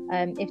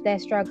 if they're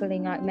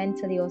struggling like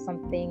mentally or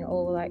something,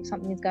 or like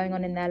something is going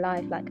on in their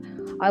life, like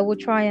I will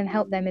try and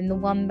help them in the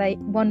one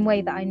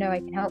way that I know I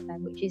can help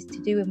them, which is to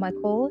do with my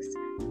course.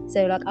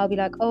 So like I'll be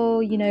like,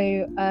 oh, you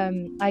know,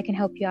 I can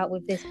help you out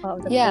with this part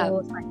of the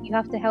course. Like you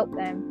have to help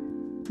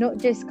them, not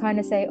just kind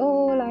of say,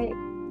 oh, like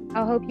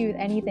I'll help you with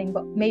anything,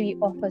 but maybe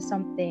offer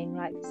something,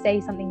 like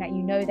say something that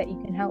you know that you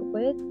can help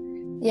with.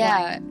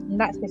 Yeah, and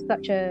that's just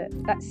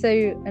that's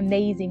so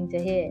amazing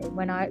to hear.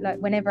 When I like,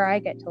 whenever I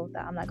get told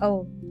that, I'm like,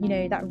 oh, you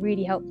know, that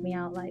really helped me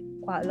out like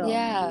quite a lot.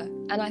 Yeah,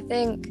 and I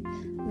think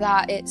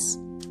that it's,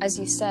 as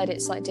you said,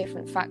 it's like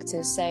different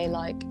factors. Say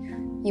like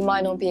you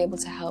might not be able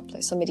to help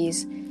like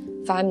somebody's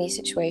family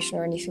situation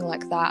or anything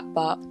like that,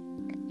 but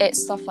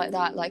it's stuff like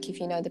that. Like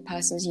if you know the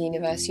person's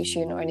university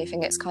student or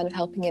anything, it's kind of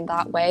helping in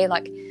that way,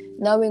 like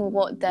knowing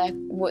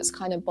what's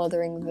kind of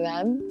bothering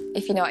them,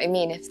 if you know what I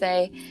mean. If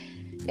they,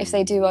 if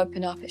they do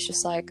open up, it's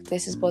just like,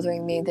 this is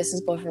bothering me, this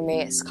is bothering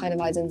me. It's kind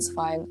of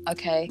identifying,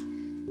 okay,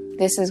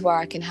 this is where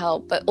I can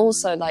help. But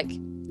also, like,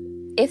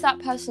 if that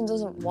person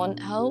doesn't want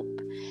help,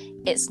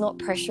 it's not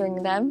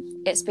pressuring them.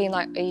 It's being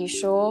like, are you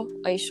sure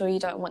you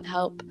don't want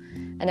help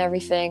and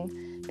everything?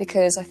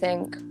 Because I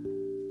think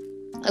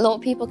a lot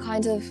of people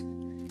kind of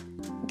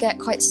get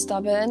quite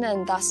stubborn,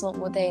 and that's not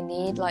what they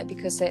need, like,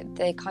 because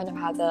they kind of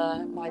have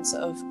the mindset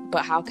of,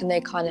 but how can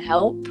they kind of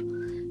help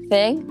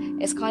thing.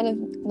 It's kind of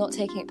not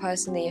taking it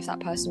personally if that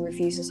person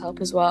refuses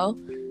help as well.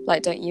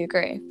 Like, don't you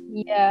agree?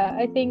 Yeah,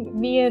 I think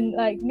me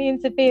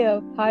and Sophia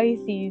are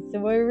Pisces, so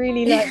we're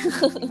really like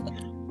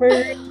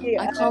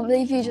I can't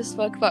believe you just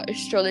spoke about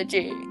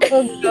astrology.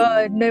 Oh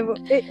god, no,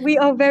 we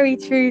are very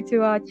true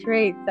to our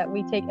traits, that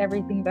we take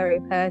everything very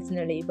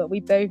personally, but we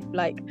both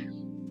like,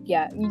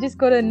 yeah, you just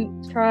gotta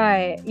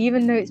try,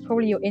 even though it's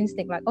probably your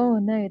instinct, like, oh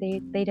no,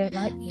 they don't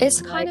like me.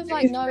 It's kind of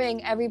like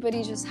knowing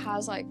everybody just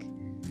has like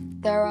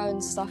their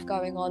own stuff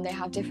going on. They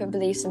have different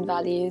beliefs and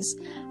values,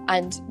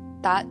 and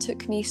that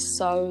took me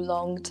so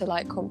long to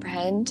like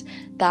comprehend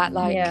that.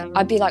 Like,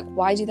 I'd be like,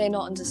 why do they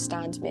not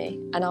understand me?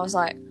 And I was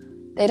like,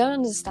 they don't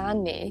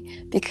understand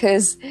me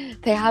because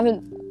they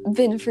haven't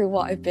been through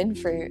what I've been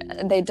through,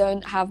 and they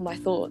don't have my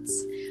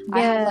thoughts.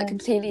 I have like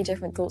completely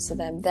different thoughts to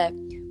them.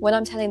 When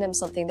I'm telling them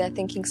something, they're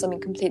thinking something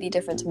completely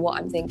different to what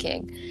I'm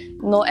thinking.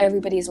 Not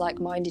everybody's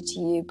like-minded to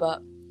you,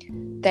 but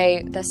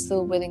they're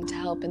still willing to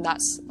help, and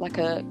that's like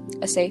a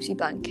safety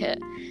blanket.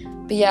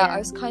 But I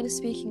was kind of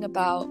speaking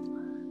about,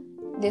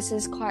 this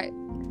is quite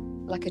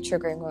like a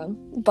triggering one,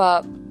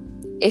 but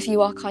if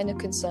you are kind of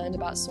concerned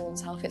about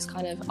someone's health, it's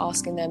kind of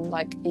asking them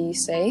like, are you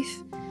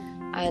safe?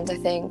 And I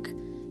think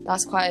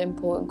that's quite an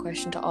important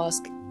question to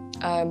ask,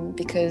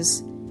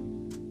 because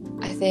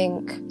I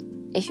think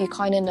if you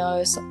kind of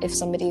know if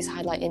somebody's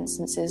had like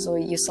instances, or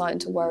you're starting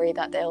to worry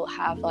that they'll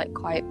have like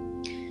quite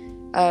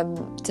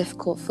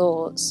difficult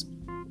thoughts,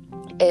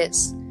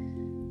 it's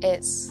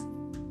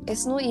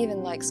not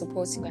even like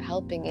supporting or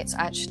helping. It's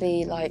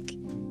actually like,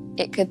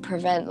 it could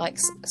prevent like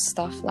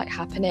stuff like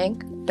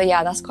happening. But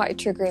that's quite a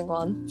triggering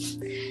one.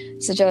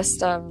 So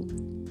just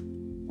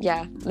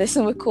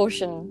listen with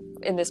caution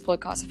in this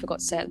podcast. I forgot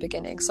to say at the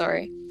beginning,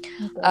 sorry.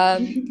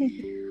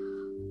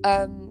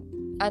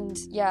 And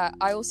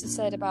I also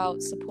said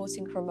about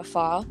supporting from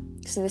afar.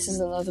 So this is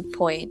another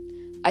point.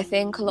 I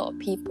think a lot of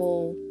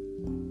people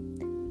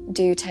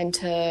do tend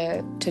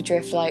to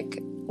drift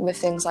like with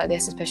things like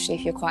this, especially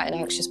if you're quite an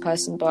anxious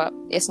person, but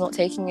it's not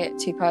taking it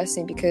too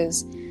personally,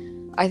 because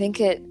I think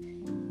it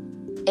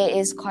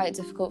is quite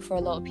difficult for a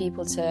lot of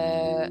people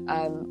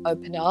to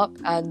open up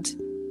and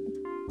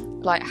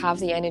like have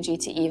the energy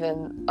to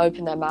even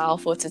open their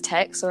mouth or to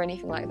text or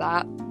anything like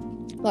that.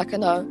 Like, I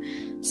know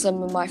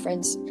some of my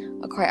friends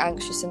are quite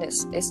anxious, and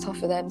it's tough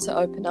for them to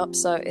open up,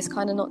 so it's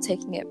kind of not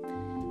taking it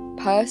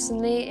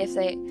personally if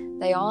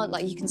they aren't.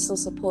 Like, you can still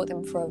support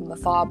them from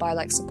afar by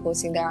like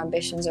supporting their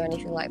ambitions or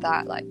anything like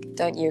that. Like,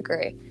 don't you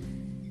agree?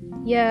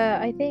 Yeah,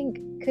 I think,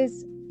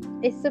 because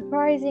it's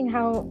surprising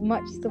how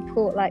much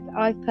support like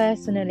I've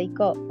personally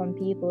got from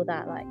people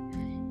that like,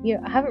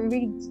 I haven't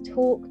really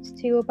talked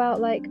to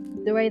about like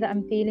the way that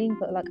I'm feeling,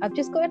 but like I've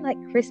just gotten like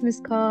Christmas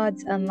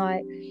cards and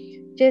like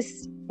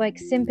just like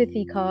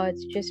sympathy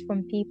cards just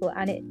from people,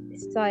 and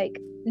it's like,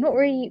 not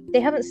really, they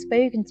haven't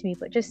spoken to me,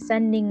 but just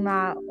sending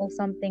that or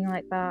something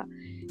like that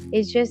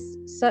is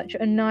just such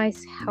a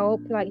nice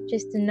help, like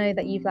just to know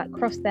that you've like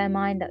crossed their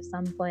mind at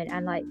some point.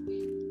 And like,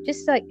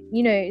 just like,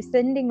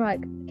 sending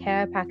like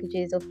care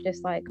packages of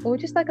just like, or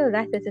just like a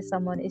letter to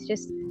someone is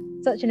just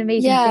such an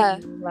amazing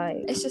thing. Like,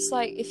 it's just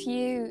like, if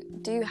you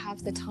do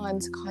have the time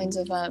to kind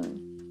of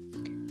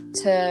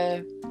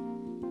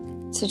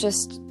to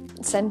just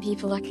send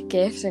people like a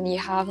gift, and you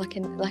have like a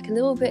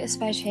little bit of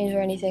spare change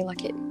or anything,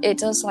 like it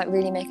does like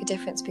really make a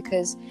difference,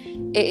 because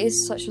it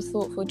is such a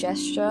thoughtful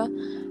gesture.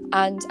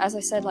 And as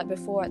I said like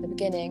before at the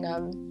beginning,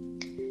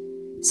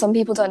 some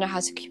people don't know how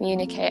to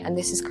communicate, and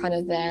this is kind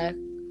of their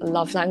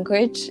love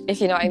language, if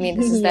you know what I mean.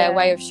 This is their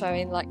way of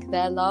showing like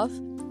their love,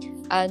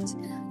 and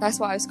that's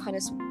why I was kind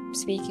of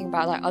speaking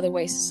about like other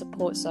ways to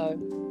support, so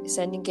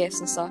sending gifts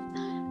and stuff.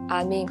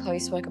 And me and Chloe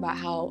spoke about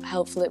how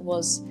helpful it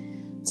was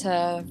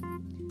to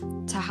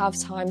have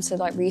time to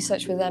like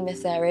research with them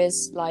if there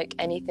is like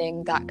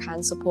anything that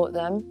can support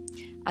them.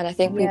 And I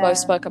think we both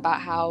spoke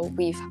about how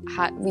we've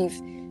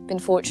been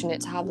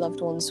fortunate to have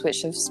loved ones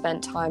which have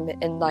spent time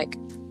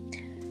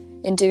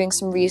in doing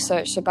some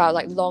research about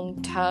like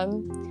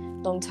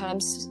long-term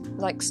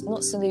like,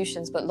 not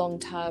solutions, but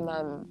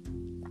long-term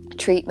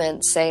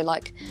treatments, say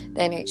like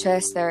the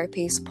NHS,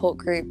 therapy, support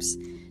groups,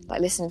 like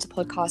listening to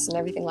podcasts and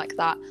everything like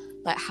that,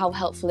 like how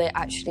helpful it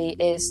actually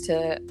is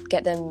to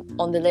get them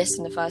on the list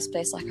in the first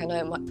place. Like, I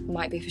know it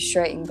might be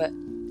frustrating, but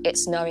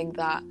it's knowing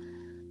that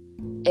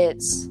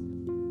it's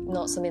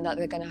not something that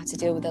they're going to have to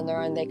deal with on their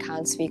own. They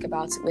can speak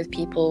about it with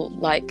people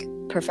like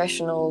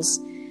professionals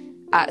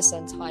at a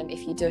certain time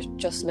if you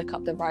just look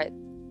up the right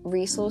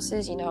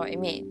resources, you know what I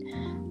mean.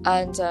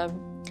 And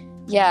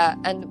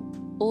and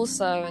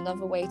also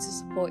another way to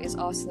support is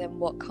asking them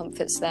what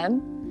comforts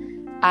them.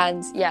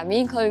 And yeah,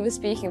 me and Chloe were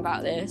speaking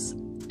about this,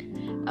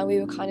 and we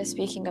were kind of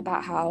speaking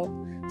about how,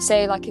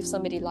 say, like, if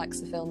somebody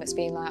likes a film, it's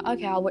being like,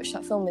 okay, I'll watch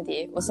that film with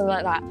you, or something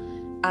like that.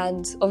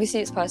 And obviously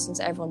it's personal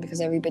to everyone because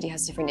everybody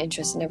has different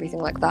interests and everything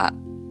like that.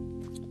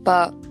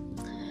 But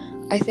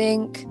I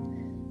think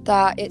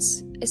that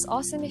it's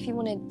awesome if you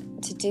wanted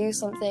to do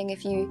something,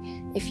 if you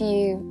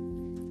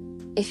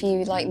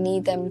like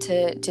need them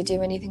to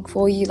do anything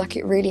for you, like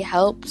it really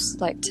helps,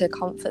 like, to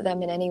comfort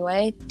them in any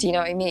way. Do you know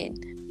what I mean?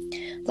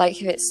 Like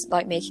if it's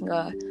like making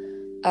a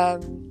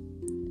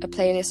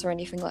playlist or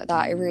anything like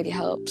that, it really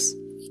helps,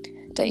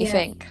 don't you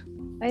think?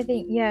 I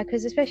think, yeah,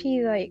 because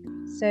especially like,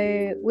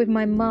 so with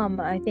my mum,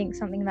 I think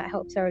something that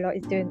helps her a lot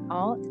is doing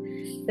art.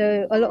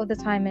 So a lot of the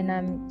time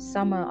in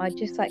summer, I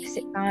just like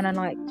sit down and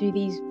like do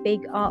these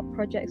big art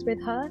projects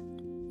with her,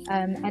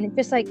 and it's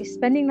just like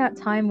spending that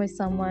time with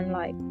someone,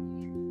 like,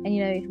 and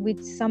you know,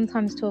 we'd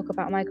sometimes talk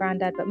about my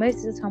granddad, but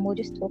most of the time we'll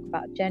just talk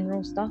about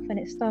general stuff, and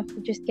it's stuff to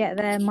just get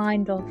their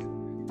mind off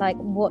like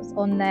what's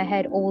on their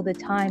head all the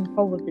time,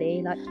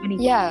 probably, like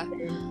 24/7. Yeah.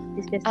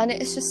 And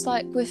it's just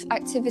like with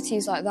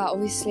activities like that,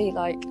 obviously,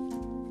 like,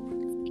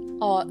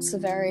 art's a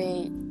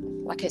very,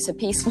 like, it's a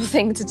peaceful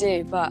thing to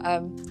do, but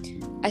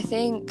I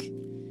think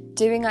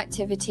doing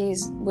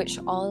activities which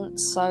aren't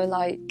so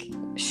like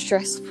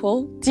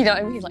stressful, do you know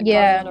what I mean, like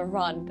going on a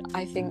run,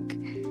 I think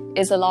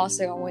is the last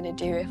thing I want to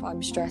do if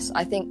I'm stressed.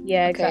 I think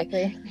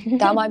exactly.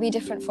 That might be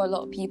different for a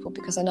lot of people,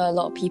 because I know a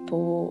lot of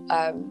people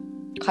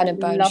kind of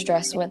burn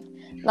stress when,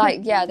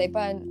 like, they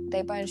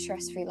burn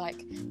stress through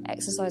like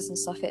exercise and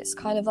stuff. It's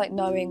kind of like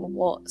knowing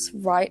what's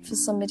right for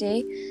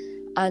somebody,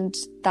 and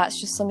that's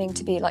just something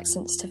to be like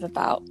sensitive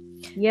about.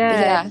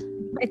 I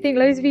think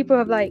loads of people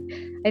have like,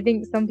 I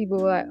think some people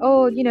were like,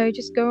 oh, you know,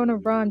 just go on a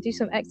run, do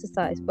some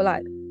exercise, but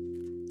like,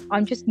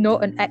 I'm just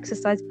not an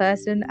exercise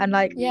person, and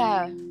like,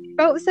 it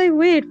felt so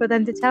weird for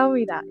them to tell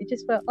me that. It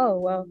just felt, oh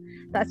well,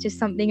 that's just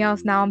something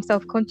else now I'm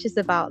self-conscious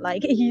about.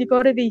 Like, you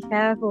got to be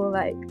careful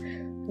like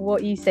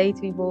what you say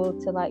to people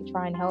to like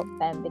try and help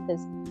them,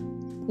 because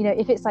you know,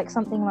 if it's like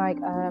something like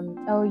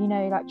oh, you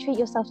know, like treat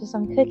yourself to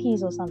some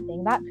cookies or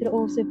something, that could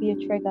also be a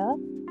trigger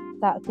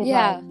that could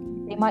like,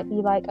 it might be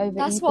like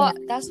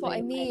overeating. That's what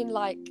I mean,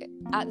 like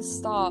at the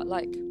start,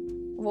 like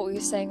what we were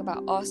saying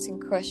about asking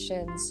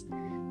questions,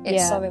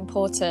 it's so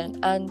important.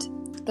 And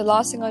the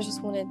last thing I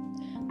just wanted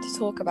to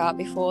talk about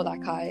before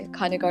like I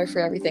kind of go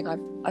through everything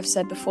I've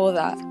said before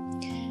that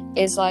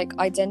is like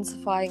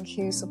identifying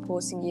who's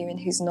supporting you and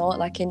who's not,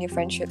 like in your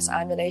friendships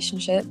and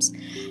relationships.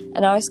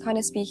 And I was kind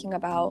of speaking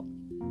about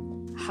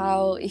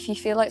how if you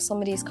feel like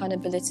somebody's kind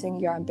of belittling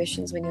your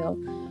ambitions when you're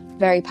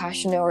very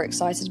passionate or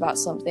excited about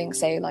something,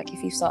 say like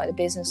if you've started a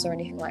business or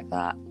anything like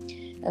that,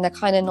 and they're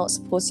kind of not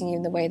supporting you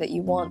in the way that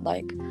you want,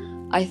 like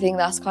I think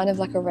that's kind of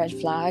like a red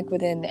flag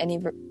within any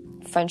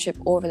friendship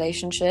or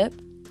relationship.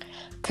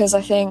 Because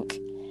I think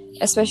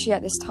especially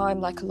at this time,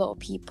 like a lot of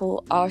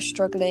people are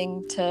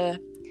struggling to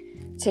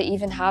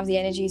even have the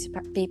energy to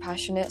be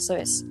passionate. So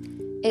it's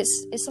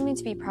something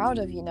to be proud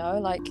of, you know,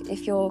 like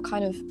if you're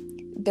kind of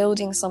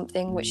building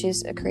something which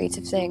is a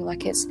creative thing,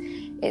 like it's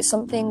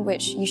something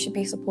which you should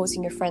be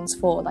supporting your friends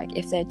for, like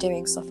if they're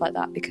doing stuff like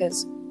that,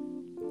 because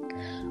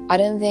I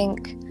don't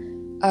think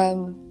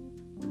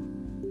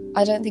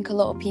a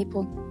lot of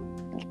people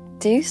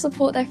do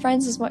support their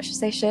friends as much as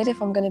they should,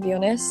 if I'm going to be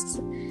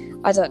honest.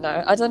 I don't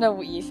know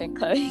what you think,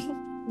 Chloe.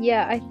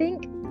 Yeah, I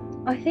think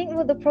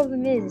what the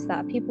problem is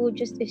that people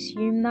just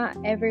assume that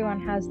everyone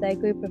has their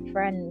group of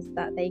friends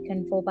that they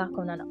can fall back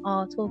on and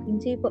are talking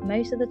to, but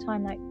most of the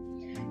time, like,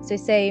 so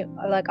say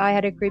like I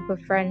had a group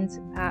of friends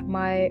at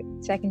my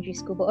secondary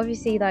school, but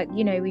obviously like,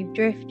 you know, we've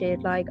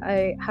drifted, like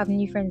I have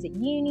new friends at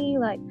uni,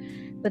 like,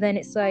 but then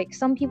it's like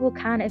some people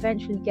can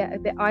eventually get a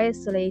bit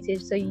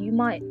isolated, so you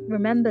might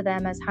remember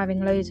them as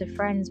having loads of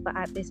friends, but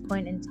at this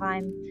point in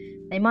time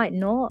they might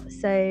not.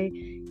 So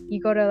you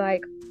gotta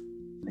like,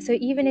 so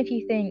even if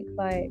you think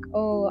like,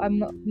 oh,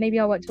 maybe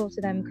I won't talk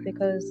to them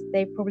because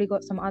they've probably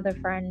got some other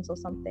friends or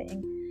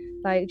something,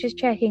 like just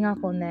checking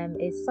up on them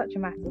is such a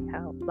massive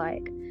help.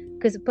 Like,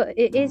 but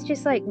it is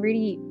just like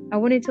really, I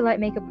wanted to like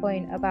make a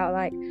point about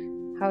like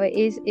how it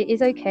is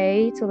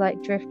okay to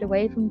like drift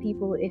away from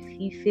people if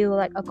you feel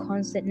like a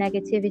constant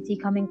negativity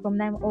coming from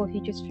them, or if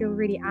you just feel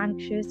really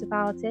anxious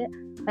about it.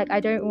 Like, I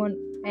don't want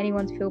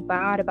anyone to feel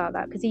bad about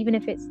that, because even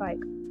if it's like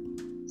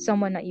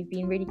someone that you've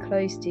been really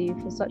close to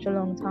for such a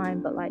long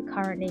time, but like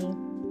currently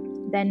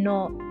they're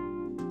not,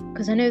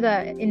 because I know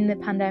that in the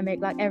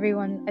pandemic, like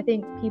everyone, I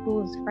think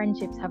people's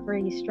friendships have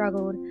really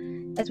struggled,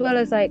 as well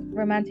as like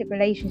romantic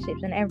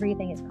relationships and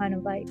everything. It's kind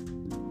of like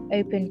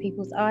opened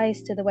people's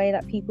eyes to the way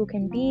that people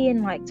can be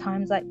in like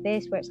times like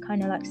this, where it's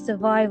kind of like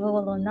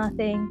survival or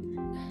nothing.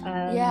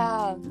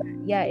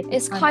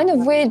 It's kind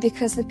of weird,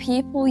 because the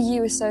people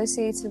you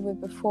associated with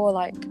before,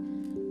 like,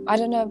 I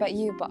don't know about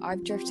you, but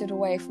I've drifted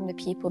away from the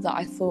people that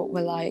I thought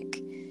were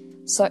like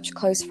such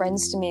close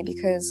friends to me,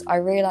 because I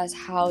realize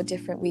how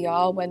different we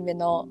are when we're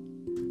not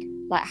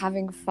like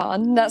having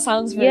fun. That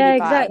sounds really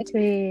bad.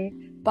 Exactly.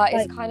 But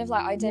it's like, kind of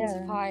like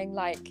identifying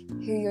like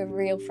who your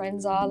real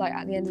friends are. Like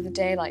at the end of the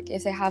day, like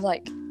if they have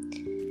like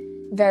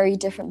very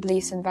different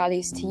beliefs and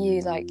values to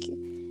you, like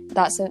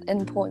that's an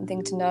important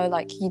thing to know.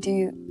 Like you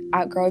do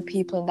outgrow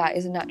people, and that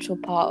is a natural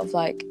part of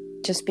like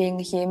just being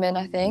a human,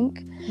 I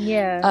think.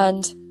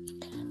 And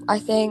I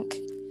think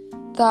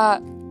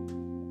that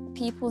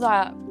people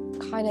that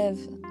kind of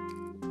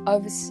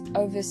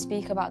over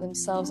speak about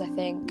themselves, I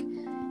think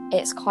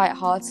it's quite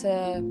hard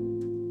to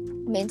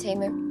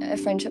maintain a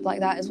friendship like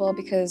that as well,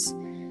 because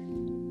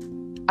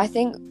I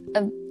think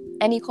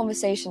any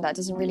conversation that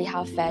doesn't really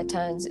have fair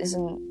turns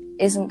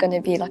isn't going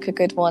to be like a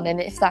good one. And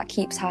if that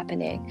keeps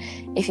happening,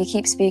 if you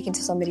keep speaking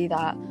to somebody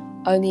that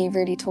only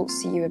really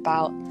talks to you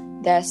about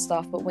their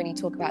stuff, but when you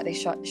talk about it, they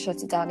shut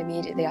it down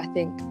immediately, I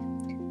think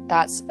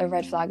that's a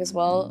red flag as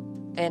well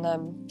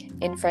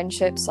in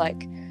friendships.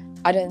 Like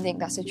I don't think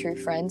that's a true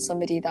friend,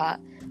 somebody that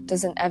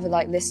doesn't ever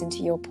like listen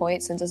to your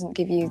points and doesn't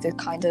give you the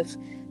kind of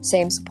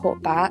same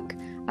support back.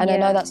 And I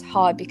know that's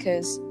hard,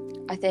 because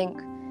I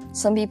think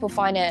some people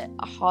find it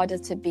harder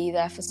to be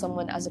there for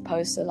someone as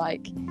opposed to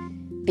like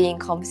being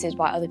comforted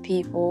by other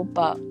people.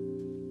 But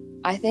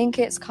I think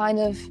it's kind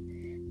of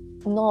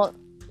not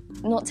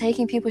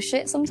taking people's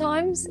shit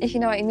sometimes, if you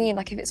know what I mean.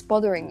 Like if it's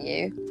bothering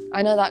you,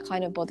 I know that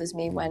kind of bothers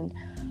me when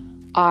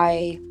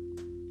I'm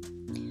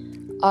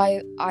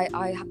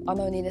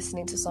only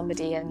listening to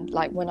somebody, and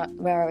like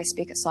where I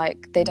speak, it's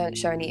like they don't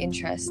show any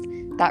interest.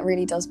 That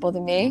really does bother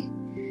me.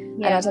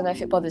 And I don't know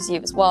if it bothers you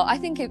as well. I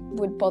think it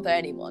would bother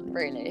anyone,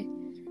 really.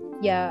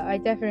 Yeah, I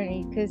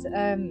definitely, because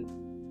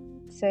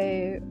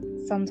so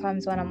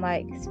sometimes when I'm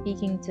like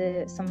speaking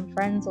to some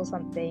friends or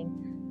something,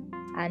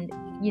 and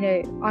you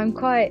know,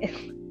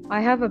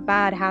 I have a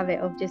bad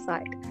habit of just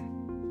like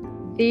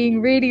being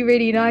really,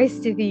 really nice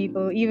to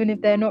people, even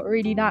if they're not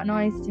really that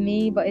nice to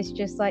me, but it's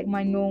just like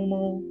my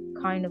normal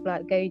kind of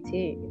like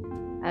go-to.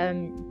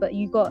 But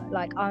you got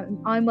like,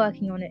 I'm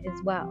working on it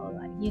as well.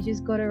 Like you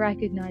just got to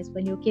recognize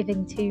when you're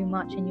giving too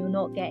much and you're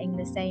not getting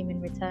the same in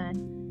return,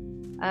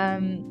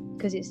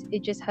 because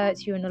it just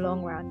hurts you in the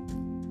long run,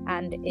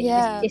 and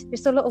it's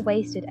just a lot of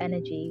wasted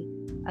energy.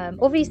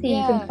 Obviously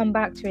you can come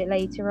back to it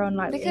later on,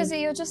 like because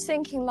you're just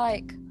thinking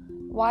like,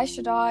 why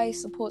should I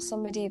support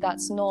somebody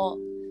that's not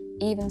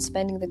even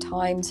spending the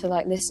time to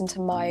like listen to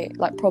my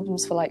like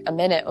problems for like a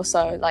minute or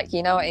so, like,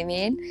 you know what I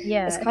mean?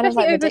 Yeah, it's kind of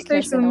like over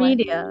ridiculous social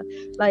media.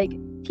 Like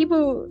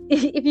people,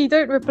 if you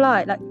don't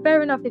reply, like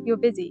fair enough if you're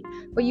busy,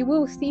 but you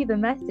will see the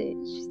message,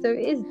 so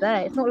it is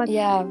there. It's not like you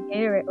can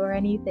hear it or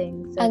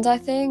anything. So. And I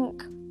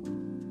think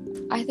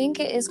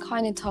it is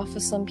kind of tough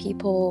for some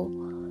people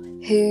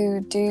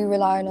who do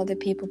rely on other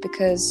people,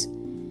 because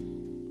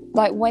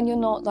like when you're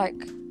not like,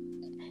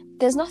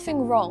 there's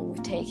nothing wrong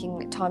with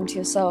taking time to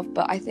yourself,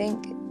 but I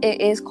think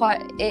it is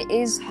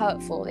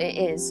hurtful. It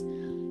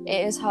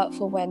is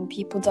hurtful when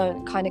people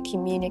don't kind of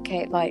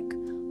communicate like,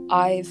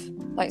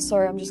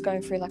 sorry, I'm just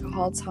going through like a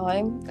hard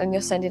time, and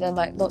you're sending them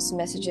like lots of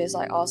messages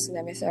like asking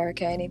them if they're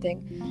okay,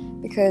 anything.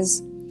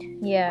 Because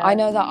I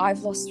know that I've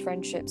lost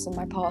friendships in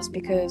my past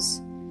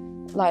because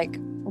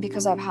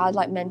I've had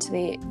like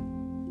mentally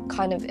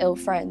kind of ill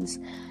friends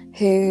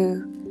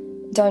who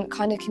don't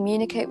kind of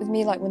communicate with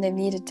me like when they've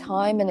needed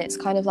time, and it's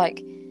kind of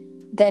like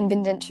then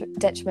been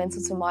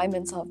detrimental to my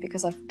mental health,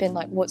 because I've been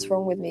like, what's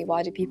wrong with me?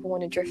 Why do people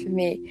want to drift with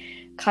me,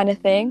 kind of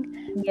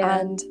thing.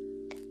 And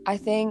I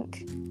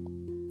think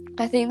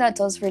that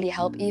does really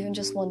help, even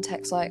just one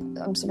text like,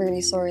 I'm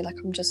really sorry, like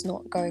I'm just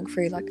not going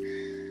through like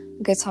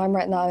a good time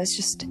right now.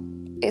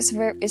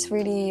 It's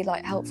really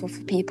like helpful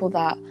for people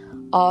that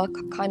are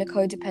kind of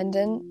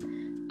codependent,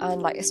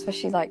 and like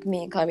especially like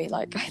me and Chloe,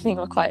 like I think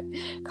we're quite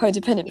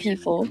codependent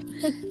people.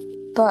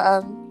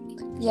 But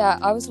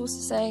I was also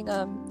saying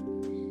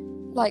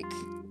like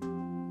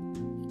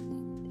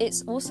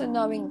it's also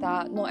knowing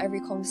that not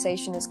every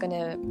conversation is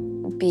gonna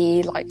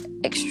be like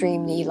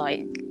extremely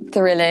like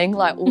thrilling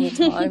like all the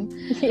time.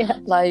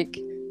 Like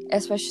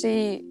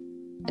especially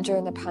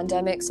during the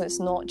pandemic, so it's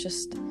not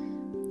just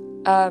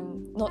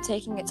not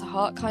taking it to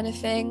heart kind of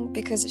thing,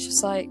 because it's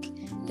just like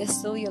they're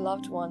still your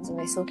loved ones and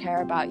they still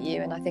care about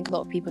you. And I think a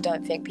lot of people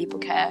don't think people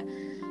care,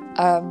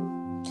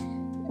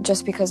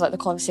 just because like the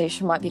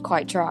conversation might be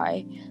quite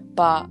dry,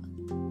 but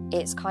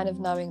it's kind of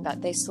knowing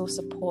that they still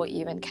support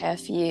you and care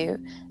for you,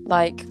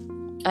 like,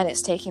 and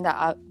it's taking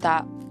that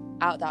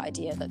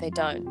idea that they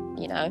don't,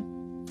 you know.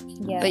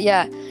 But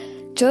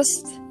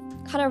just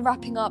kind of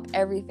wrapping up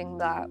everything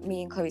that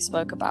me and Chloe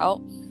spoke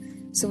about.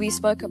 So we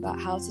spoke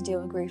about how to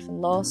deal with grief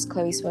and loss.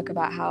 Chloe spoke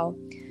about how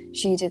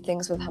she did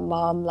things with her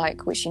mum,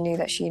 like, which she knew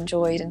that she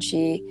enjoyed, and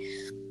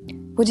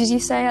what did you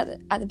say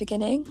at the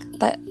beginning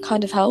that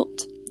kind of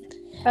helped?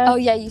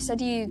 You said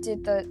you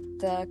did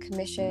the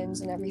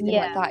commissions and everything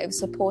like that. It was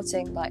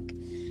supporting like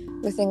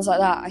with things like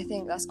that. I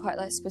think that's quite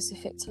like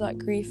specific to like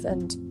grief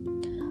and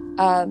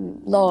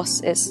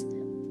loss. It's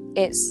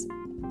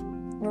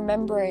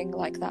remembering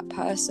like that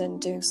person,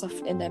 doing stuff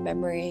in their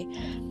memory,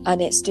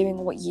 and it's doing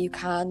what you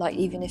can, like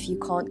even if you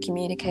can't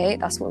communicate.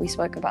 That's what we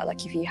spoke about,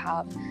 like if you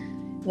have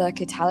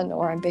like a talent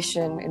or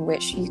ambition in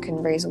which you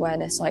can raise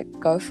awareness, like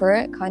go for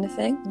it kind of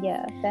thing.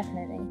 Yeah,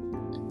 definitely.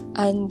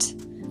 And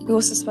we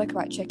also spoke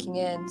about checking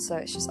in, so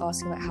it's just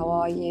asking like, how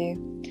are you?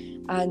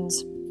 And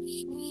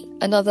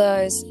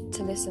another is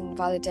to listen,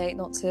 validate,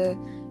 not to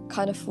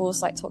kind of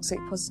force like toxic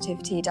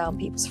positivity down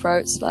people's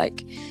throats,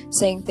 like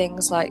saying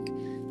things like,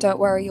 don't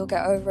worry, you'll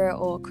get over it,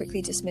 or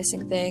quickly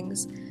dismissing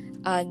things,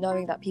 and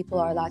knowing that people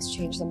are allowed to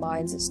change their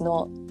minds. It's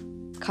not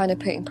kind of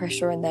putting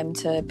pressure on them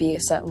to be a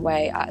certain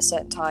way at a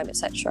certain time,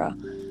 etc.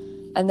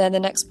 And then the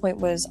next point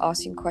was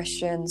asking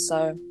questions.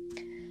 So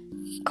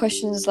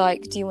questions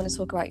like, do you want to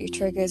talk about your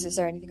triggers? Is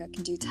there anything I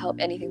can do to help?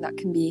 Anything that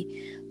can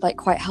be like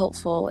quite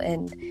helpful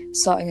in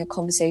starting a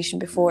conversation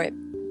before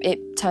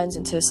it turns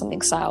into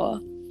something sour.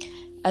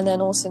 And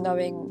then also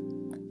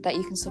knowing that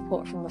you can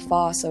support from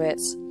afar, so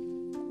it's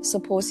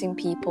supporting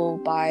people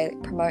by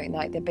promoting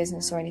like their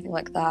business or anything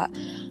like that,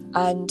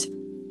 and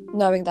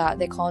knowing that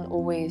they can't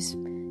always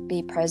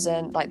be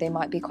present, like they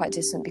might be quite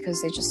distant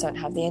because they just don't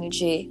have the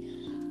energy.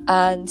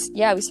 And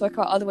yeah, we spoke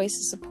about other ways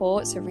to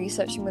support, so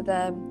researching with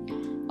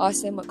them,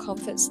 asking them what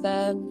comforts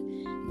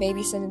them,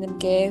 maybe sending them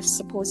gifts,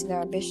 supporting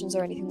their ambitions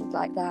or anything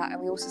like that.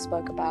 And we also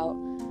spoke about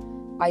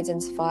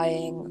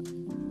identifying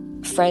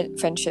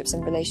friendships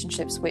and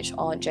relationships which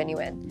aren't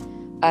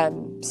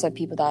genuine, so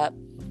people that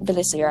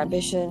belittle your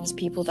ambitions,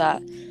 people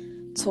that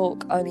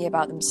talk only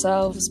about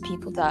themselves,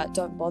 people that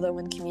don't bother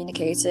when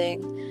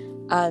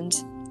communicating. And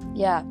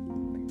yeah,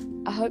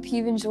 I hope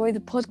you've enjoyed the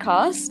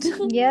podcast.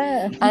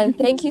 Yeah. And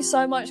thank you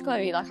so much,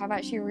 Chloe. Like, I've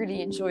actually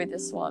really enjoyed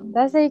this one.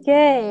 That's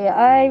okay.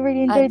 I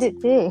really enjoyed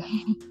it too.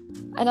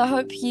 And I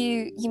hope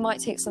you might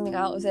take something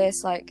out of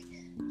this. Like,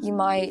 you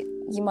might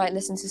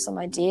listen to some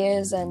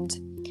ideas and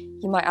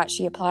you might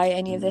actually apply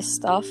any of this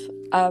stuff.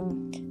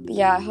 But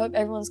yeah, I hope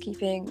everyone's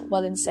keeping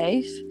well and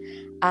safe,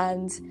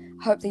 and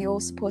hope that you're all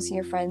supporting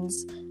your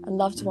friends and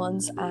loved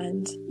ones.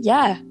 And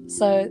yeah,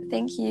 so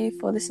thank you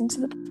for listening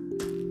to the